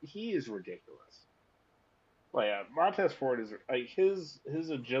 He is ridiculous. Like Montez Ford is like his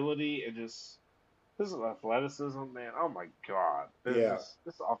agility and just his athleticism, man. Oh my god, Yeah.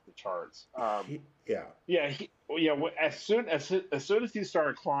 this is off the charts. Yeah. Yeah, as soon as he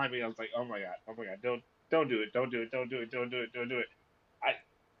started climbing, I was like, oh my god, don't do it, don't do it, don't do it, don't do it, don't do it.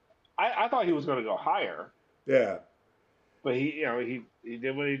 I thought he was going to go higher, Yeah. but he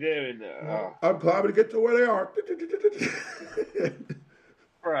did what he did, and I'm climbing to get to where they are.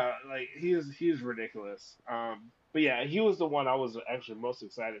 bruh, like he is ridiculous. But yeah, he was the one I was actually most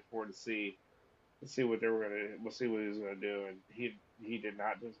excited for to see what they were gonna, we'll see what he was gonna do, and he did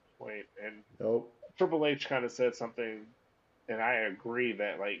not disappoint. point. And Nope. Triple H kind of said something, and I agree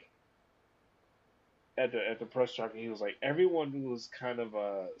that like at the press conference, he was like everyone was kind of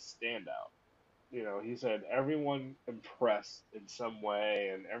a standout. He said everyone impressed in some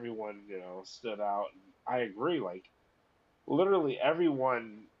way, and everyone stood out. And I agree. Like literally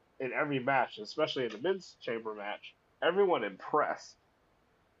everyone in every match, especially in the men's chamber match, everyone impressed.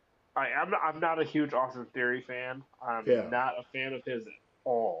 I'm not a huge Austin Theory fan. I'm Yeah. not a fan of his at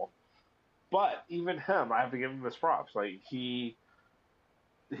all. But even him, I have to give him his props. Like he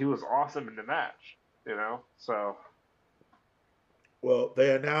was awesome in the match. So Well,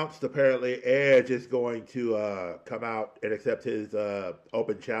 they announced apparently Edge is going to come out and accept his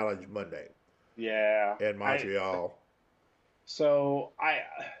open challenge Monday yeah, in I Montreal. so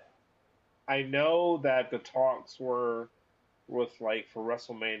I know that the talks were with like for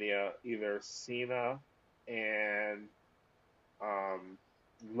WrestleMania either Cena and um,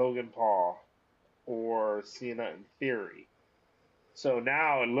 Logan Paul or Cena in Theory. So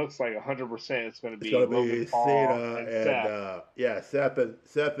now it looks like 100% it's going to It's be going to Logan be Paul Cena and and Seth.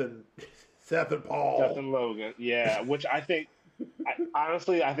 Seth and Seth Paul. and Logan. Yeah, which I think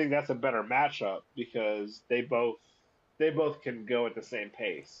that's a better matchup because they both can go at the same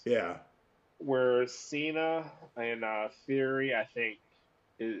pace. Yeah. Where Cena and Theory, I think,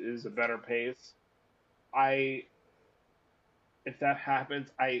 is a better pace. I If that happens,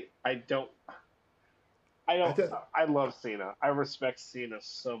 I I don't. just I love Cena. I respect Cena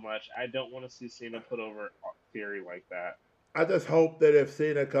so much. I don't want to see Cena put over Theory like that. I just hope that if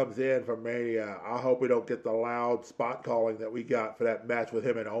Cena comes in for Mania, I hope we don't get the loud spot calling that we got for that match with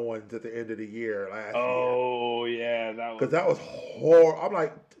him and Owens at the end of the year last year. Oh yeah, that Because was. that was horrible. I'm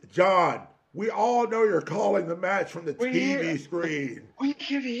like, John, we all know you're calling the match from the We hear. TV screen. We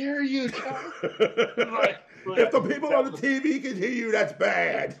can hear you, John. Like, If the people on that the was. TV can hear you, that's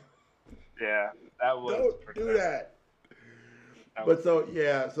bad. Yeah, that was Don't pretty do bad. that. That was But so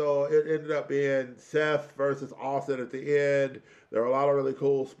yeah, so it ended up being Seth versus Austin at the end. There were a lot of really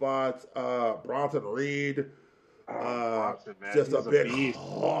cool spots. Bronson Reed, uh, Bronson, man. just a He's a big beast.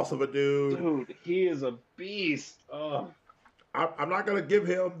 hoss of a dude. Dude, he is a beast. Oh, I'm not gonna give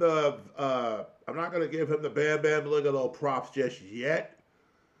him the Bam Bam Bigelow props just yet,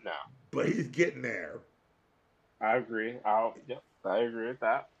 no. but he's getting there. I agree. Yep, I agree with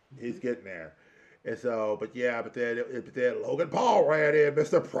that. He's getting there. And so, but then Logan Paul ran in.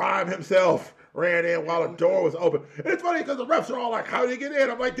 Mr. Prime himself ran in while the door was open. And it's funny because the refs are all like, "How did you get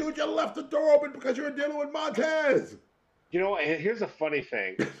in?" I'm like, "Dude, you left the door open because you were dealing with Montez." And here's a funny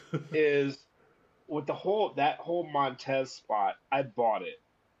thing is with that whole Montez spot, I bought it.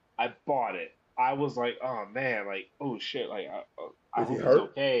 I bought it. I was like, oh man, like oh shit, like I Is he hope he's hurt?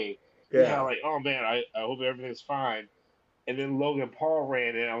 okay. Yeah, Yeah. like oh man, I hope everything's fine. And then Logan Paul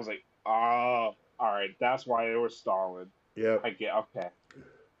ran in. I was like, oh, all right, that's why they were stalling. Yep. I get okay,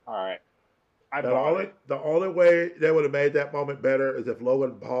 all right. I The bought only it. the only way they would have made that moment better is if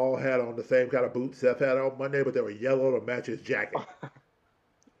Logan Paul had on the same kind of boots Seth had on Monday, but they were yellow to match his jacket.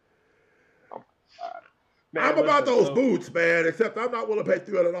 Oh my God. I'm Man, about listen. those So boots, man. Except I'm not willing to pay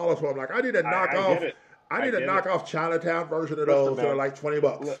 $300 for them. Like I need a I get knockoff. it. I I need a get it. knockoff Chinatown version of Listen, those that are man. like $20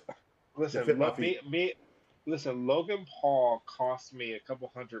 Li- to fit listen. my Let feet. listen. Logan Paul cost me a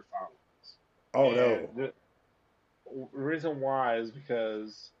couple hundred followers, Oh and no. the reason why is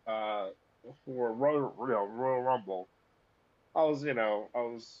because for Royal Rumble, I was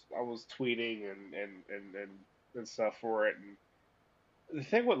tweeting and stuff for it. And the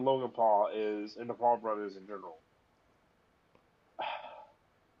thing with Logan Paul is, and the Paul brothers in general,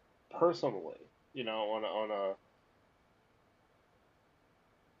 personally, on a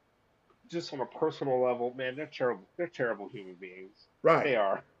just on a personal level, man, they're terrible. They're terrible human beings. Right. They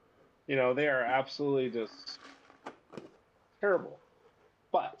are. They are absolutely just terrible.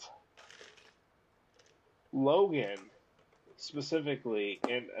 But Logan, specifically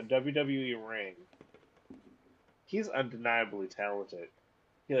in a WWE ring, he's undeniably talented.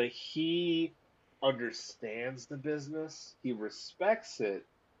 He understands the business, he respects it,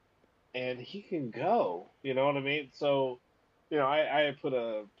 and he can go. You know what I mean? So, I put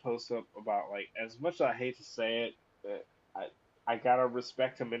a post up about like as much as I hate to say it, that I gotta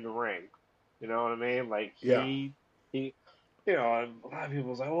respect him in the ring. You know what I mean? Like Yeah. he and a lot of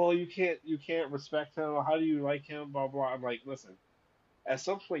people was like, well, you can't respect him. How do you like him? Blah blah. I'm like, listen, at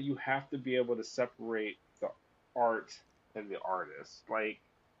some point you have to be able to separate the art and the artist. Like,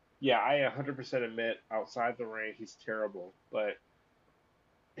 yeah, I 100% admit outside the ring he's terrible, but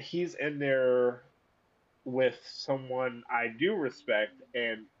he's in there with someone I do respect,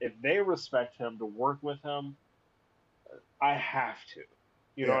 and if they respect him to work with him, I have to.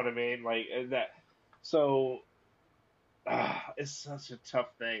 You know Yeah. what I mean? Like that. So it's such a tough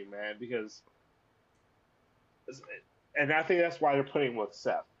thing, man, because and I think that's why they're putting him with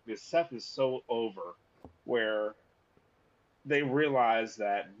Seth because Seth is so over, where they realize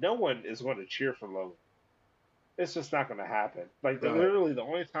that no one is going to cheer for Logan. It's just not going to happen. Like Right. literally, the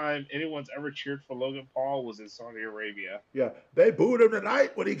only time anyone's ever cheered for Logan Paul was in Saudi Arabia. Yeah. They booed him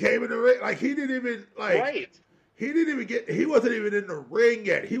tonight when he came in the ring. Like he didn't even Right. he wasn't even in the ring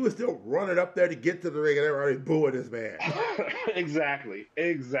yet. He was still running up there to get to the ring and everybody's booing this man. Exactly.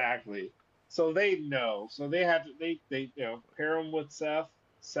 So they know. So they have to they pair him with Seth.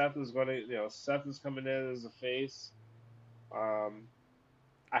 Seth is going to Seth is coming in as a face. Um,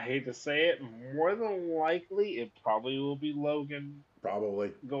 I hate to say it, more than likely it probably will be Logan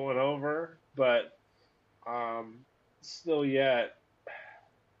Probably. going over, but um, still yet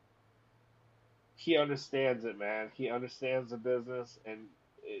he understands it, man. He understands the business, and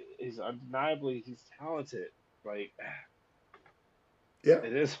he's undeniably he's talented. Like Yeah.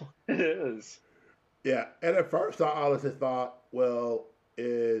 it is what it is. Yeah. And at first I honestly thought, well,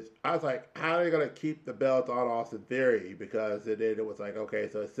 I was like, how are they gonna keep the belt on Austin Theory? Because then it was like, okay,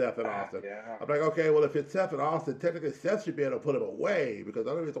 so it's Seth and Austin. Yeah. I'm like, okay, well if it's Seth and Austin, technically Seth should be able to put him away because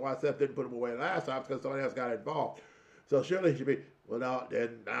the only reason why Seth didn't put him away last time is because somebody else got involved. So surely he should be now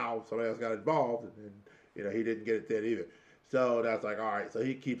somebody else got involved and he didn't get it then either. So that's like, all right, so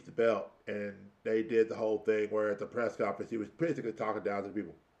he keeps the belt and they did the whole thing where at the press conference he was basically talking down to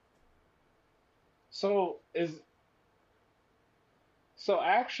people. So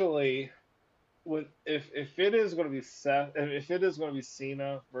actually, if it is going to be if it is going to be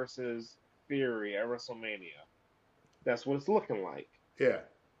Cena versus Theory at WrestleMania, that's what it's looking like. Yeah.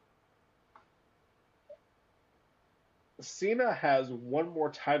 Cena has one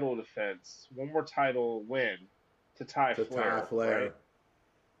more title defense, one more title win to tie Flair. Right?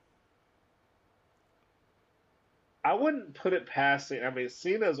 I wouldn't put it past Cena. I mean,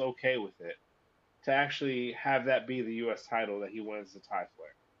 Cena's okay with it to actually have that be the U.S. title that he wins to tie Flair.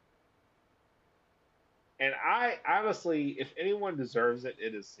 And I honestly, if anyone deserves it,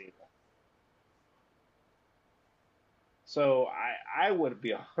 it is Cena. So I would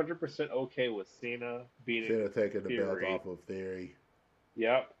be 100% okay with Cena beating Cena taking the Theory. belt off of Theory.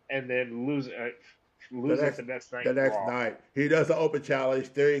 Yep, and then losing the next night. The next night, he does the open challenge.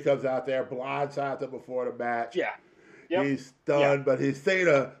 Theory comes out there, blindsides him before the match. Yeah, yep. He's stunned, but he's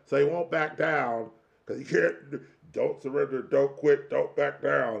Cena, so he won't back down because he can't. Don't surrender, don't quit, don't back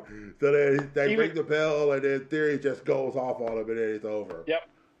down. So then they ring the bell, and then Theory just goes off on him, and then it's over. Yep.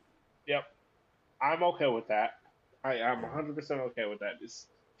 I'm okay with that. I'm 100% okay with that. It's,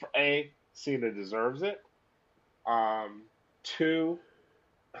 for Cena deserves it. 2,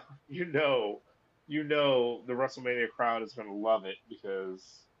 you know the WrestleMania crowd is going to love it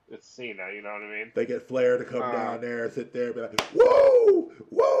because it's Cena. You know what I mean? They get Flair to come down there and sit there and be like, "Whoa,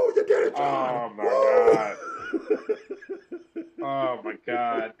 you did it, John!" Oh my god! Oh my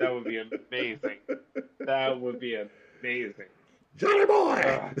god, that would be amazing. That would be amazing. Johnny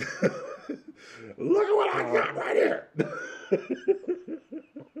boy, look at what I got right here.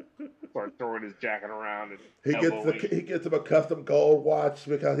 Start throwing his jacket around and he gets him a custom gold watch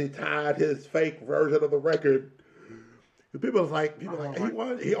because he tied his fake version of the record. People like he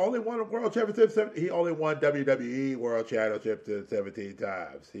only won a world championship. He only won WWE world championships 17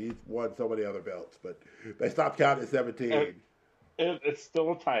 times. He's won so many other belts, but they stopped counting at 17. It's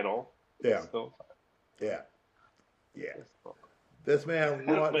still a title. Yeah. Yeah. This man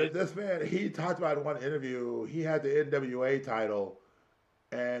won. He talked about in one interview. He had the NWA title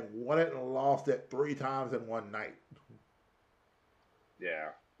and won it and lost it 3 times in one night. Yeah.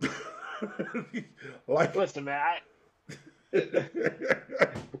 Listen, man. It's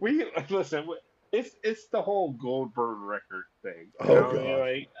the whole Goldberg record thing.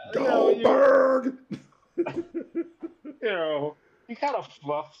 Goldberg. You kind of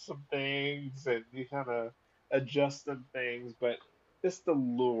fluff some things and you kind of adjust some things, but it's the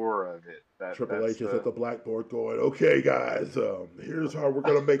lure of it. Triple H is at the blackboard going, "Okay, guys, here's how we're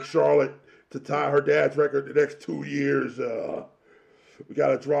gonna make Charlotte to tie her dad's record the next 2 years. We got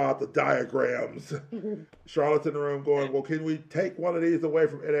to draw out the diagrams." Charlotte's in the room going, "Well, can we take one of these away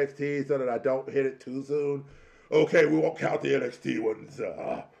from NXT so that I don't hit it too soon?" "Okay, we won't count the NXT ones.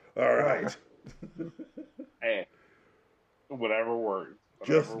 All right." Hey, whatever works.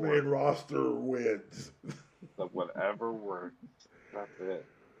 Just main roster wins. Whatever works. That's it.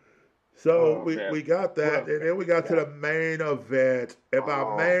 So we got that, and then we got to the main event. And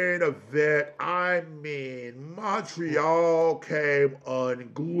by main event, I mean Montreal came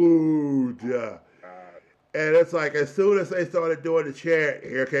unglued. And it's like as soon as they started doing the chant,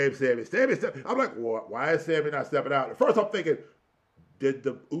 here came Sammy. I'm like, what? Why is Sammy not stepping out? At first, I'm thinking, did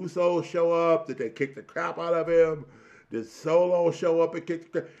the Usos show up? Did they kick the crap out of him? Did Solo show up and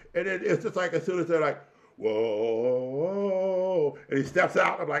kick the crap? And then it's just like as soon as they're like, whoa, and he steps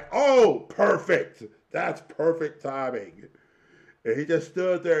out, I'm like, oh, perfect. That's perfect timing. And he just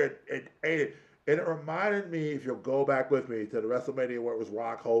stood there and ate it. And it reminded me, if you'll go back with me, to the WrestleMania where it was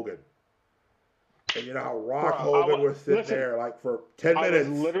Rock Hogan. And you know how Rock Hogan was sitting there like for 10 minutes.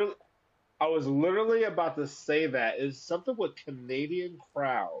 I was literally about to say that. Is something with Canadian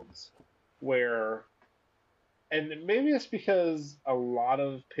crowds where, and maybe it's because a lot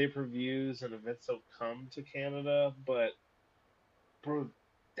of pay-per-views and events don't come to Canada, but bro,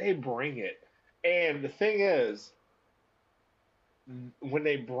 they bring it. And the thing is, when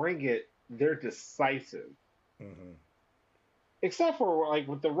they bring it, they're decisive. Mm-hmm. Except for like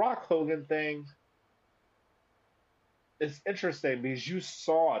with the Rock Hogan thing, it's interesting because you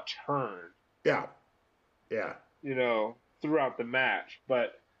saw a turn. Yeah. You know, throughout the match,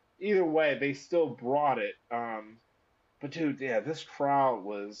 but either way, they still brought it. But dude, yeah, this crowd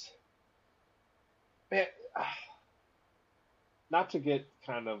was, man. Not to get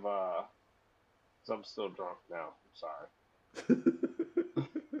kind of, 'cause I'm still drunk now. I'm sorry.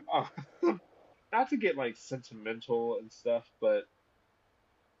 Not to get like sentimental and stuff, but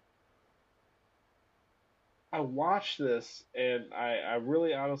I watched this and I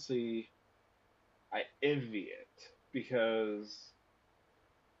really honestly I envy it because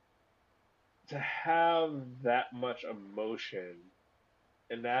to have that much emotion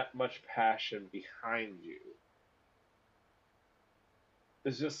and that much passion behind you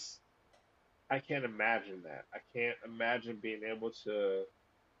is just I can't imagine that. I can't imagine being able to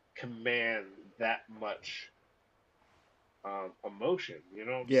command that much emotion. You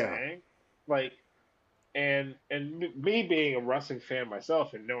know what I'm saying? Like, and me being a wrestling fan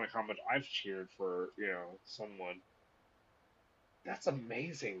myself and knowing how much I've cheered for someone, that's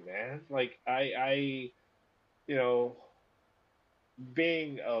amazing, man. Like I you know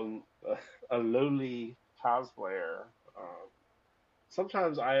being a lowly cosplayer,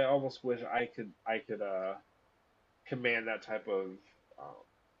 sometimes I almost wish I could command that type of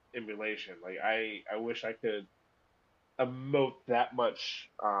emulation. Like I wish I could emote that much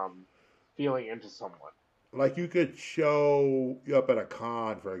feeling into someone. Like you could show up at a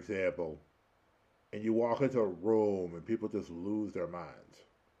con, for example, and you walk into a room and people just lose their minds.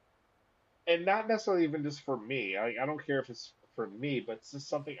 And not necessarily even just for me. I don't care if it's for me, but it's just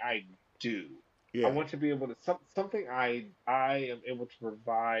something I do. I Yeah. want to be able to something I am able to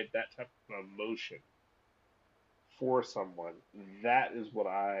provide that type of emotion for someone. That is what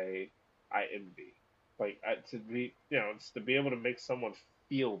I envy. Like to be it's to be able to make someone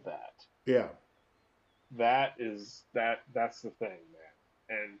feel that. Yeah. That's the thing, man.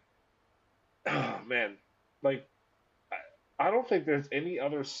 And oh man, like I don't think there's any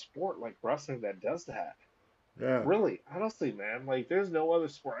other sport like wrestling that does that. Yeah. Really, honestly, man, like there's no other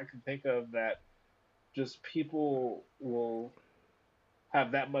sport I can think of that just people will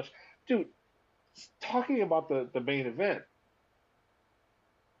have that much. Dude, talking about the main event,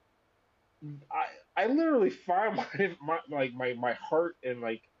 I literally find my heart and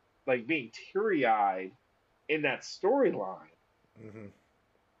like being teary eyed in that storyline. Mm-hmm.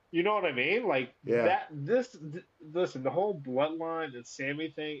 You know what I mean? Like Yeah. that. Listen, the whole Bloodline and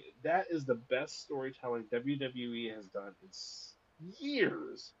Sammy thing. That is the best storytelling WWE has done in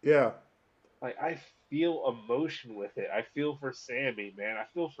years. Yeah. Like I feel emotion with it. I feel for Sammy, man. I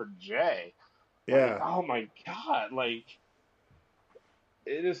feel for Jay. Like, Yeah. oh my god, like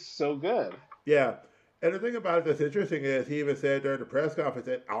it is so good. Yeah. And the thing about it that's interesting is he even said during the press conference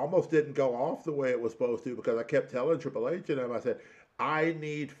that I almost didn't go off the way it was supposed to because I kept telling Triple H and him, I said, I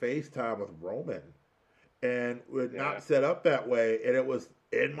need FaceTime with Roman. And we're Yeah. not set up that way. And it was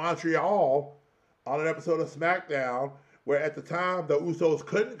in Montreal on an episode of SmackDown where at the time the Usos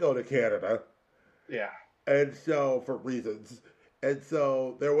couldn't go to Canada. Yeah. And so, for reasons. And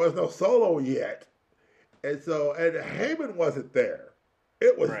so there was no Solo yet. And so, and Heyman wasn't there.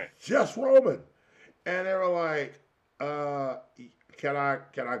 It was just Roman. And they were like, can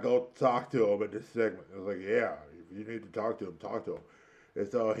I go talk to him in this segment? I was like, yeah, if you need to talk to him, talk to him. And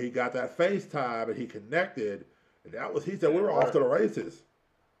so he got that FaceTime and he connected. And that was, he said, we were off to the races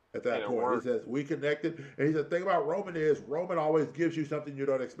at that point. He says, we connected. And he said, the thing about Roman is Roman always gives you something you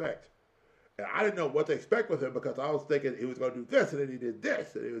don't expect. And I didn't know what to expect with him because I was thinking he was going to do this, and then he did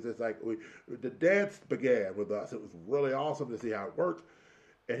this. And it was just like, the dance began with us. It was really awesome to see how it worked.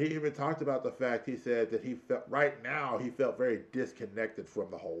 And he even talked about the fact, he said that he felt, right now, he felt very disconnected from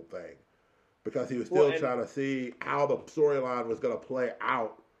the whole thing. because he was Well, still trying to see how the storyline was going to play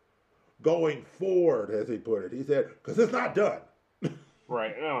out going forward, as he put it. He said, because it's not done.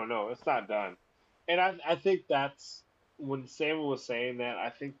 right. No, it's not done. And I think that's when Samuel was saying that, I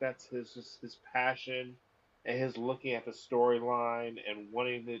think that's his passion and his looking at the storyline and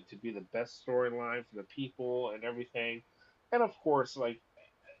wanting it to be the best storyline for the people and everything. And of course, like,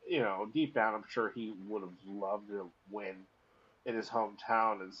 deep down, I'm sure he would have loved to win in his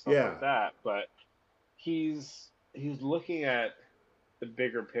hometown and stuff Yeah. like that. But he's looking at the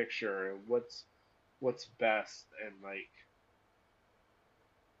bigger picture and what's best, and like,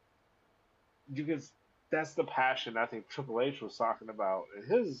 because that's the passion I think Triple H was talking about in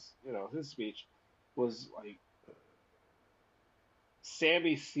his speech, was like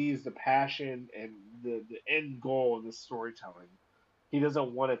Sammy sees the passion and the end goal of this storytelling. He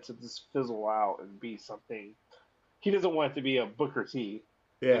doesn't want it to just fizzle out and be something. He doesn't want it to be a Booker T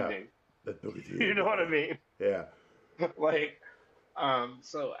ending. That's Booker T. You know what I mean? Yeah. Like,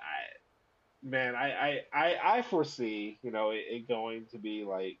 so I foresee, it going to be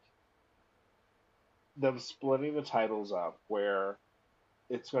like them splitting the titles up, where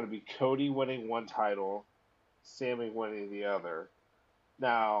it's going to be Cody winning one title, Sammy winning the other.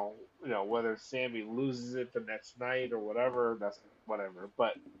 Now, whether Sammy loses it the next night or whatever, that's whatever.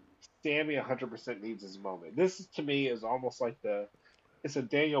 But Sammy 100% needs his moment. This, to me, is almost like it's a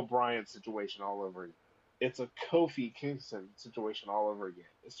Daniel Bryan situation all over again. It's a Kofi Kingston situation all over again.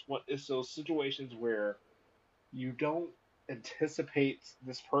 It's those situations where you don't anticipate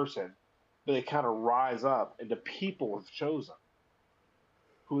this person, but they kind of rise up, and the people have chosen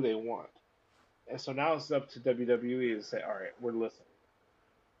who they want. And so now it's up to WWE to say, all right, we're listening.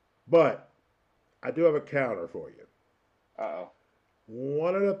 But I do have a counter for you. Uh-oh.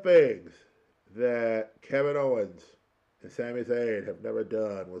 One of the things that Kevin Owens and Sami Zayn have never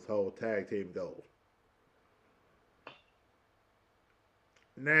done was hold tag team gold.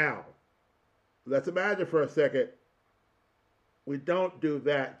 Now, let's imagine for a second we don't do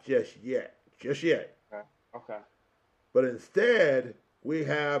that just yet. Okay. But instead, we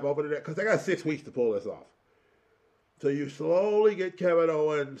have over the next, because I got 6 weeks to pull this off. So you slowly get Kevin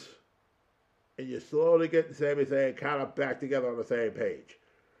Owens and you slowly get Sami Zayn kind of back together on the same page.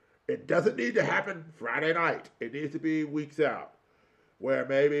 It doesn't need to happen Friday night. It needs to be weeks out, where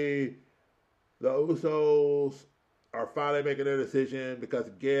maybe the Usos are finally making their decision because,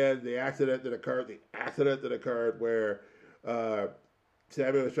 again, the accident that occurred where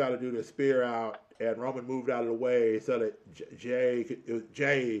Sammy was trying to do the spear out and Roman moved out of the way so that Jay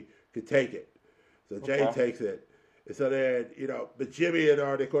could take it. So Jay takes it. And so then, but Jimmy and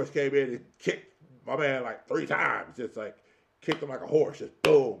Arn, of course, came in and kicked my man like 3 times. Just like kicked him like a horse. Just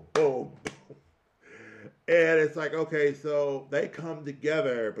boom, boom, boom. And it's like, okay, so they come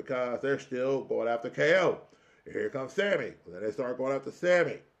together because they're still going after KO. And here comes Sammy. And then they start going after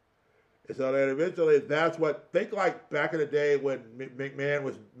Sammy. And so then eventually think like back in the day when McMahon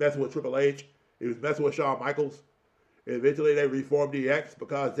was messing with Triple H. He was messing with Shawn Michaels. And eventually they reformed DX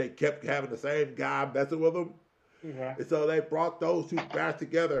because they kept having the same guy messing with them. Mm-hmm. And so they brought those two back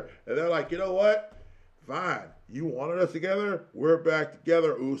together. And they're like, you know what? Fine. You wanted us together? We're back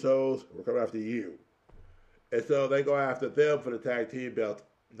together, Usos. We're coming after you. And so they go after them for the tag team belt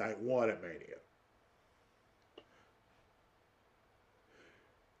night 1 at Mania.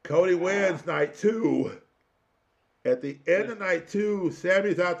 Cody wins night 2. At the end of night 2,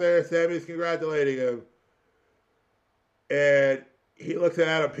 Sammy's out there. Sammy's congratulating him. And he looks at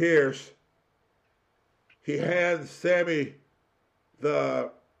Adam Pearce. He hands Sammy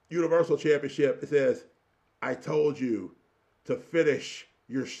the Universal Championship. It says, I told you to finish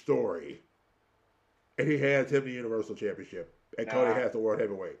your story. And he hands him the Universal Championship. And Cody has the World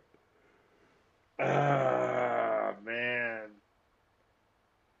Heavyweight. Man.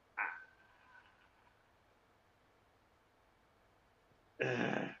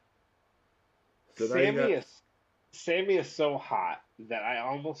 So Sammy is so hot that I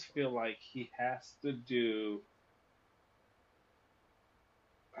almost feel like he has to do.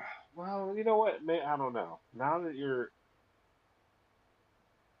 Well, you know what, man? I don't know. Now that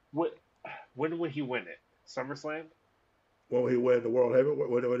when would he win it? SummerSlam? When will he win the World Heavyweight?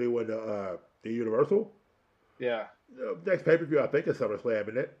 When will he win the Universal? Yeah. Next pay-per-view, I think, is SummerSlam,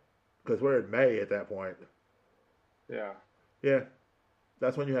 isn't it? Because we're in May at that point. Yeah. Yeah.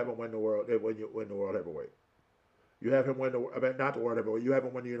 That's when you have him win the World. When you win the World Heavyweight, you have him win not the World Heavyweight. You have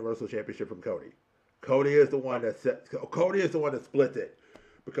him win the Universal Championship from Cody. Cody is the one that splits it.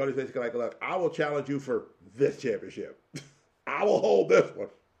 But Cody's basically like, look, I will challenge you for this championship. I will hold this one,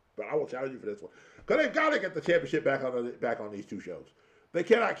 but I will challenge you for this one. Because they got to get the championship back on these 2 shows. They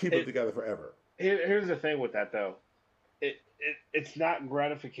cannot keep them together forever. Here's the thing with that though. It's not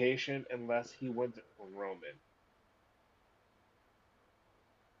gratification unless he wins it from Roman.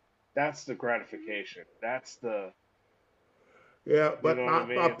 That's the gratification. That's the. Yeah, but You know what I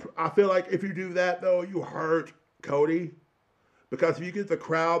mean? I feel like if you do that though, you hurt Cody, because if you give the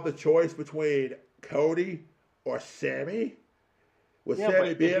crowd the choice between Cody or Sammy, with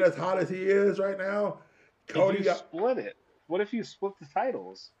Sammy being as hot as he is right now, Cody if you split it. What if you split the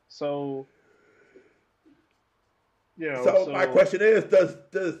titles? So. So my question is, does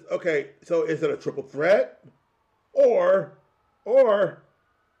so is it a triple threat, or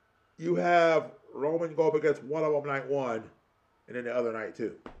you have Roman go up against one of them night one, and then the other night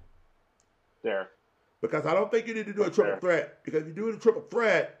two? There. Because I don't think you need to do a triple threat, because if you do a triple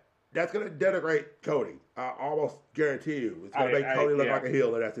threat, that's going to denigrate Cody. I almost guarantee you, it's going to make Cody look like a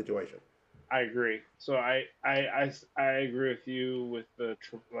heel in that situation. I agree. So I agree with you with the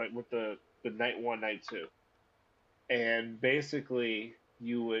night one, night two. And basically,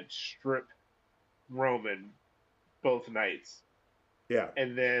 you would strip Roman both nights. Yeah.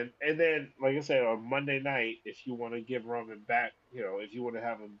 And then, like I said, on Monday night, if you want to give Roman back, if you want to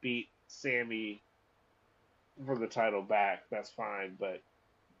have him beat Sammy for the title back, that's fine. But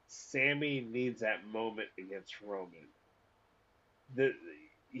Sammy needs that moment against Roman.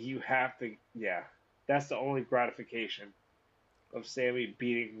 You have to, that's the only gratification of Sammy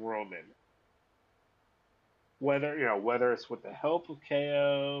beating Roman. Whether it's with the help of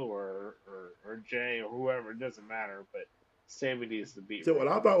KO or Jay or whoever, it doesn't matter. But Sammy needs to beat. So what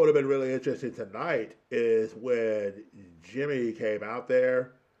I thought would have been really interesting tonight is when Jimmy came out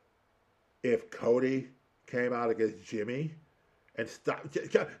there. If Cody came out against Jimmy and stop,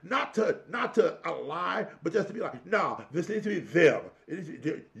 not to lie, but just to be like, nah, this needs to be them.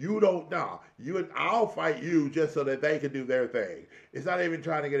 You don't, nah, you and I'll fight you just so that they can do their thing. It's not even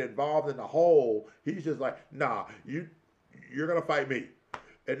trying to get involved in the whole. He's just like, nah, you're gonna fight me.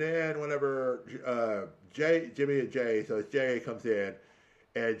 And then whenever Jimmy and Jay, so Jay comes in,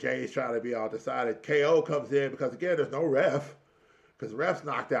 and Jay's trying to be all decided. KO comes in because again, there's no ref, because the ref's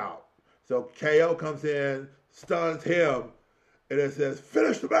knocked out. So KO comes in, stuns him, and it says,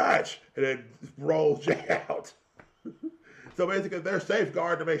 finish the match, and then rolls Jay out. So basically, they're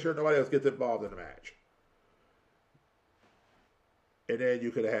safeguarding to make sure nobody else gets involved in the match. And then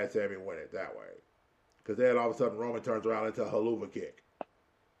you could have had Sammy win it that way. Because then all of a sudden, Roman turns around into a haluva kick.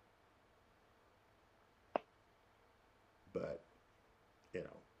 But,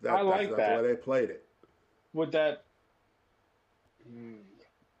 I like that's that. the way they played it. Would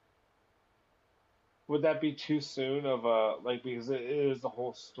that be too soon of because it is the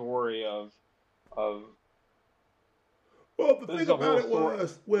whole story of well, the thing about it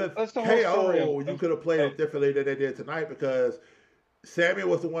was with KO, you could have played it differently than they did tonight, because Sammy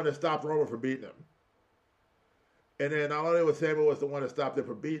was the one that stopped Roman from beating him. And then not only was Sammy was the one that stopped him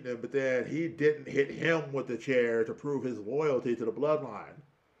from beating him, but then he didn't hit him with the chair to prove his loyalty to the bloodline.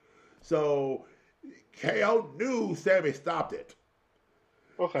 So KO knew Sammy stopped it.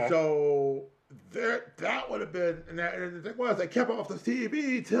 Okay. So that would have been, and the thing was, they kept off the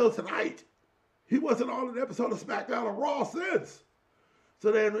TV till tonight. He wasn't on an episode of SmackDown or Raw since.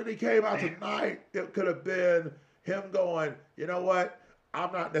 So then when he came out tonight, it could have been him going, you know what?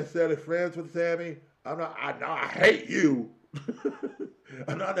 I'm not necessarily friends with Sammy. I hate you.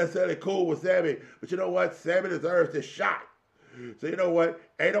 I'm not necessarily cool with Sammy. But you know what? Sammy deserves this shot. So you know what?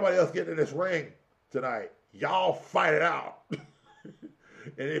 Ain't nobody else getting in this ring tonight. Y'all fight it out. And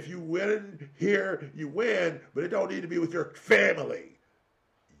if you win here, you win, but it don't need to be with your family.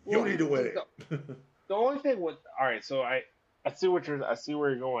 You need to win it. The only thing with so I see where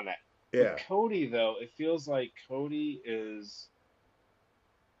you're going at. Yeah. With Cody though, it feels like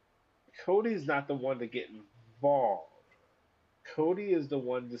Cody's not the one to get involved. Cody is the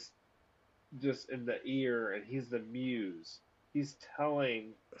one just in the ear, and he's the muse. He's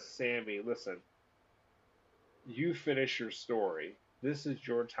telling Sammy, listen, you finish your story. This is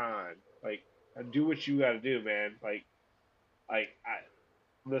your time. Like, do what you got to do, man.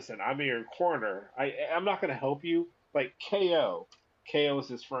 Listen, I'm in your corner. I'm not going to help you. Like, KO is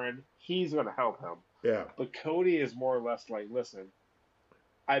his friend. He's going to help him. Yeah. But Cody is more or less like, listen,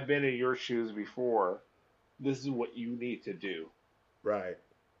 I've been in your shoes before. This is what you need to do. Right.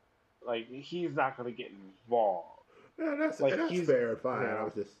 Like, he's not going to get involved. Yeah, that's fair and fine. I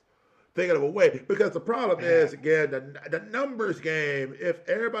was just thinking of a way. Because the problem is, again, the numbers game, if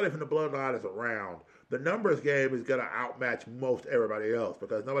everybody from the bloodline is around, the numbers game is going to outmatch most everybody else,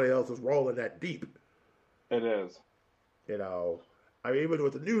 because nobody else is rolling that deep. It is. I mean, even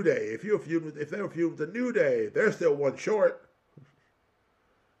with the New Day, if they were feuding with the New Day, they're still one short.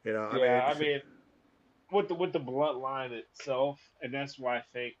 You know, I mean, Yeah, I mean, with the bloodline itself, and that's why I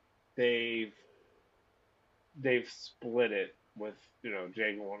think they've they've split it with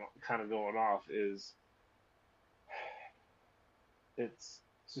Jay going off is it's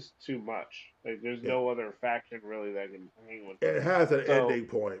just too much. Like there's yeah, no other faction really that can hang with him. it has an So ending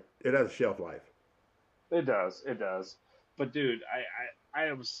point. It has a shelf life. it does. But dude, I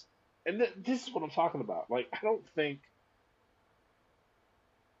am, and this is what I'm talking about. Like I don't think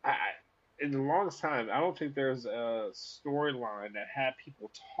in the longest time I don't think there's a storyline that had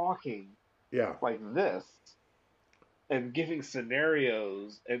people talking Yeah, like this and giving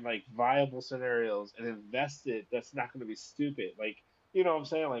scenarios and like viable scenarios and invested that's not going to be stupid. Like you know what I'm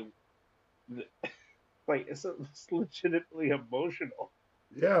saying? Like it's legitimately emotional.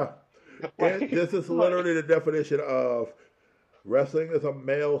 yeah. like This is like literally the definition of wrestling is a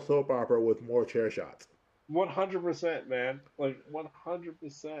male soap opera with more chair shots. 100%, man. Like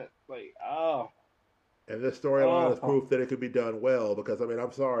 100%. Like oh And this storyline is oh proof that it could be done well because, I mean,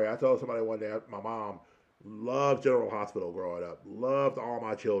 I'm sorry. I told somebody one day, my mom loved General Hospital growing up, loved all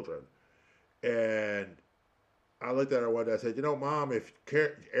my children. And I looked at her one day and said, you know, Mom, if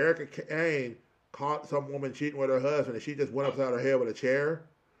Erica Kane caught some woman cheating with her husband and she just went upside her head with a chair,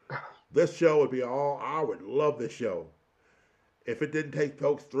 this show would be all, I would love this show. If it didn't take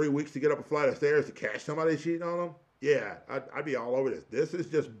folks 3 weeks to get up a flight of stairs to catch somebody cheating on them, yeah, I'd be all over this. This is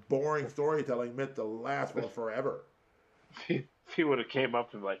just boring storytelling meant to last for forever. if he would have came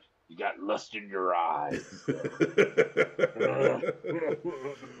up and like you got lust in your eyes. Well,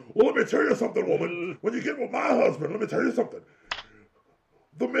 let me tell you something, woman. When you get with my husband, let me tell you something.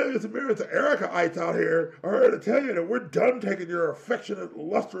 The millions and millions of Ericaites out here are here to tell you that we're done taking your affectionate,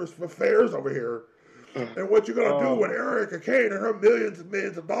 lustrous affairs over here. And what you're going to do when Erica Kane and her millions and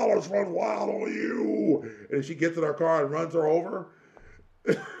millions of dollars run wild on you. And she gets in her car and runs her over.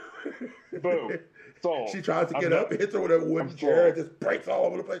 Boom. Sold. She tries to get up, hits her with a wooden chair, and just breaks all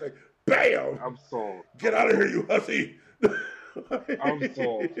over the place. Like, bam! I'm sold. Get out of here, you hussy! I'm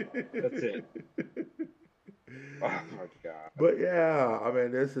sold. That's it. Oh my god. But yeah, I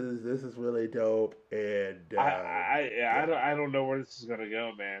mean, this is really dope, and I don't know where this is gonna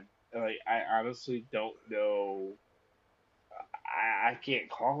go, man. Like I honestly don't know. I can't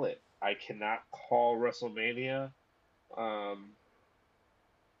call it. I cannot call WrestleMania. Um,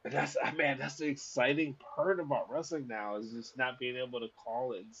 and that's the exciting part about wrestling now is just not being able to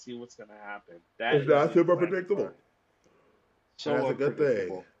call it and see what's gonna happen. That it's is not the super exciting predictable. part. So That's a good thing.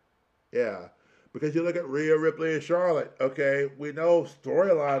 unpredictable. Yeah. Because you look at Rhea Ripley and Charlotte, okay, we know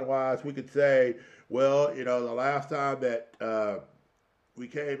storyline wise, we could say, well, you know, the last time that we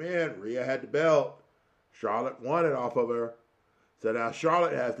came in, Rhea had the belt. Charlotte won it off of her. So now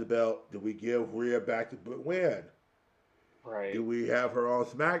Charlotte has the belt. Do we give Rhea back to win? Right. Do we have her on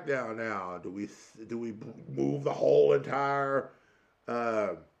SmackDown now? Do we move the whole entire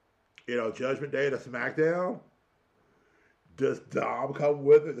Judgment Day to SmackDown? Does Dom come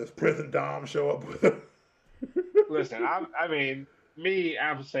with it? Does Prison Dom show up with it? Listen, I'm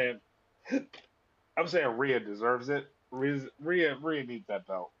saying Rhea deserves it. Rhea needs that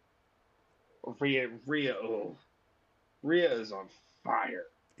belt. Rhea is on fire.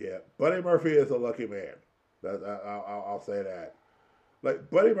 Yeah, Buddy Murphy is a lucky man. I'll say that. Like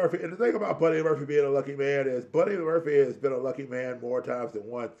Buddy Murphy, and the thing about Buddy Murphy being a lucky man is Buddy Murphy has been a lucky man more times than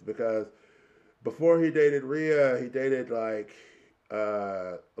once because before he dated Rhea, he dated like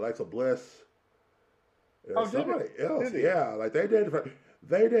Alexa Bliss. Somebody else. Yeah, like they did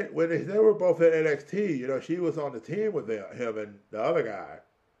when they were both at NXT. You know, she was on the team with him and the other guy.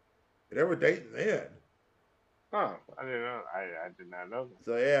 They were dating then. Oh, I didn't know. I did not know that.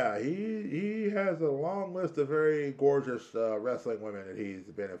 So yeah, he has a long list of very gorgeous wrestling women that he's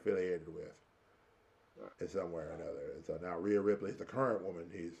been affiliated with in some way or another. And so now Rhea Ripley is the current woman.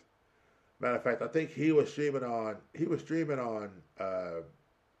 Matter of fact, I think he was streaming on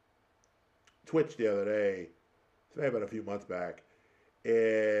Twitch the other day. It's maybe about a few months back,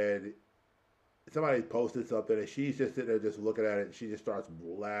 and somebody posted something, and she's just sitting there just looking at it, and she just starts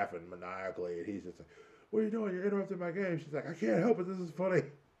laughing maniacally, and he's just like, "What are you doing? You're interrupting my game." She's like, "I can't help it. This is funny."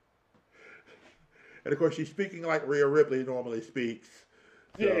 And of course, she's speaking like Rhea Ripley normally speaks.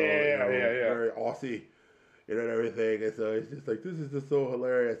 So, yeah. Very Aussie, and everything. And so it's just like, this is just so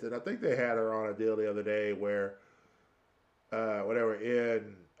hilarious. And I think they had her on a deal the other day where, when they were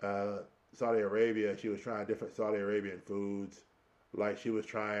in Saudi Arabia, she was trying different Saudi Arabian foods. Like she was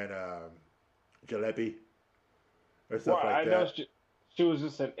trying jalebi or stuff like that. I know she was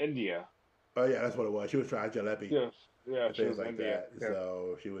just in India. Oh yeah, that's what it was. She was trying jalebi. Yes. Yeah, she things was like in India. that. Yeah.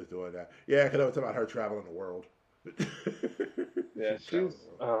 So she was doing that. Yeah, because I was talking about her traveling the world. Yeah, She's she's terrible.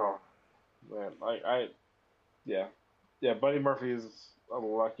 oh man, yeah, yeah. Buddy Murphy is a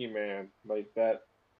lucky man. Like that.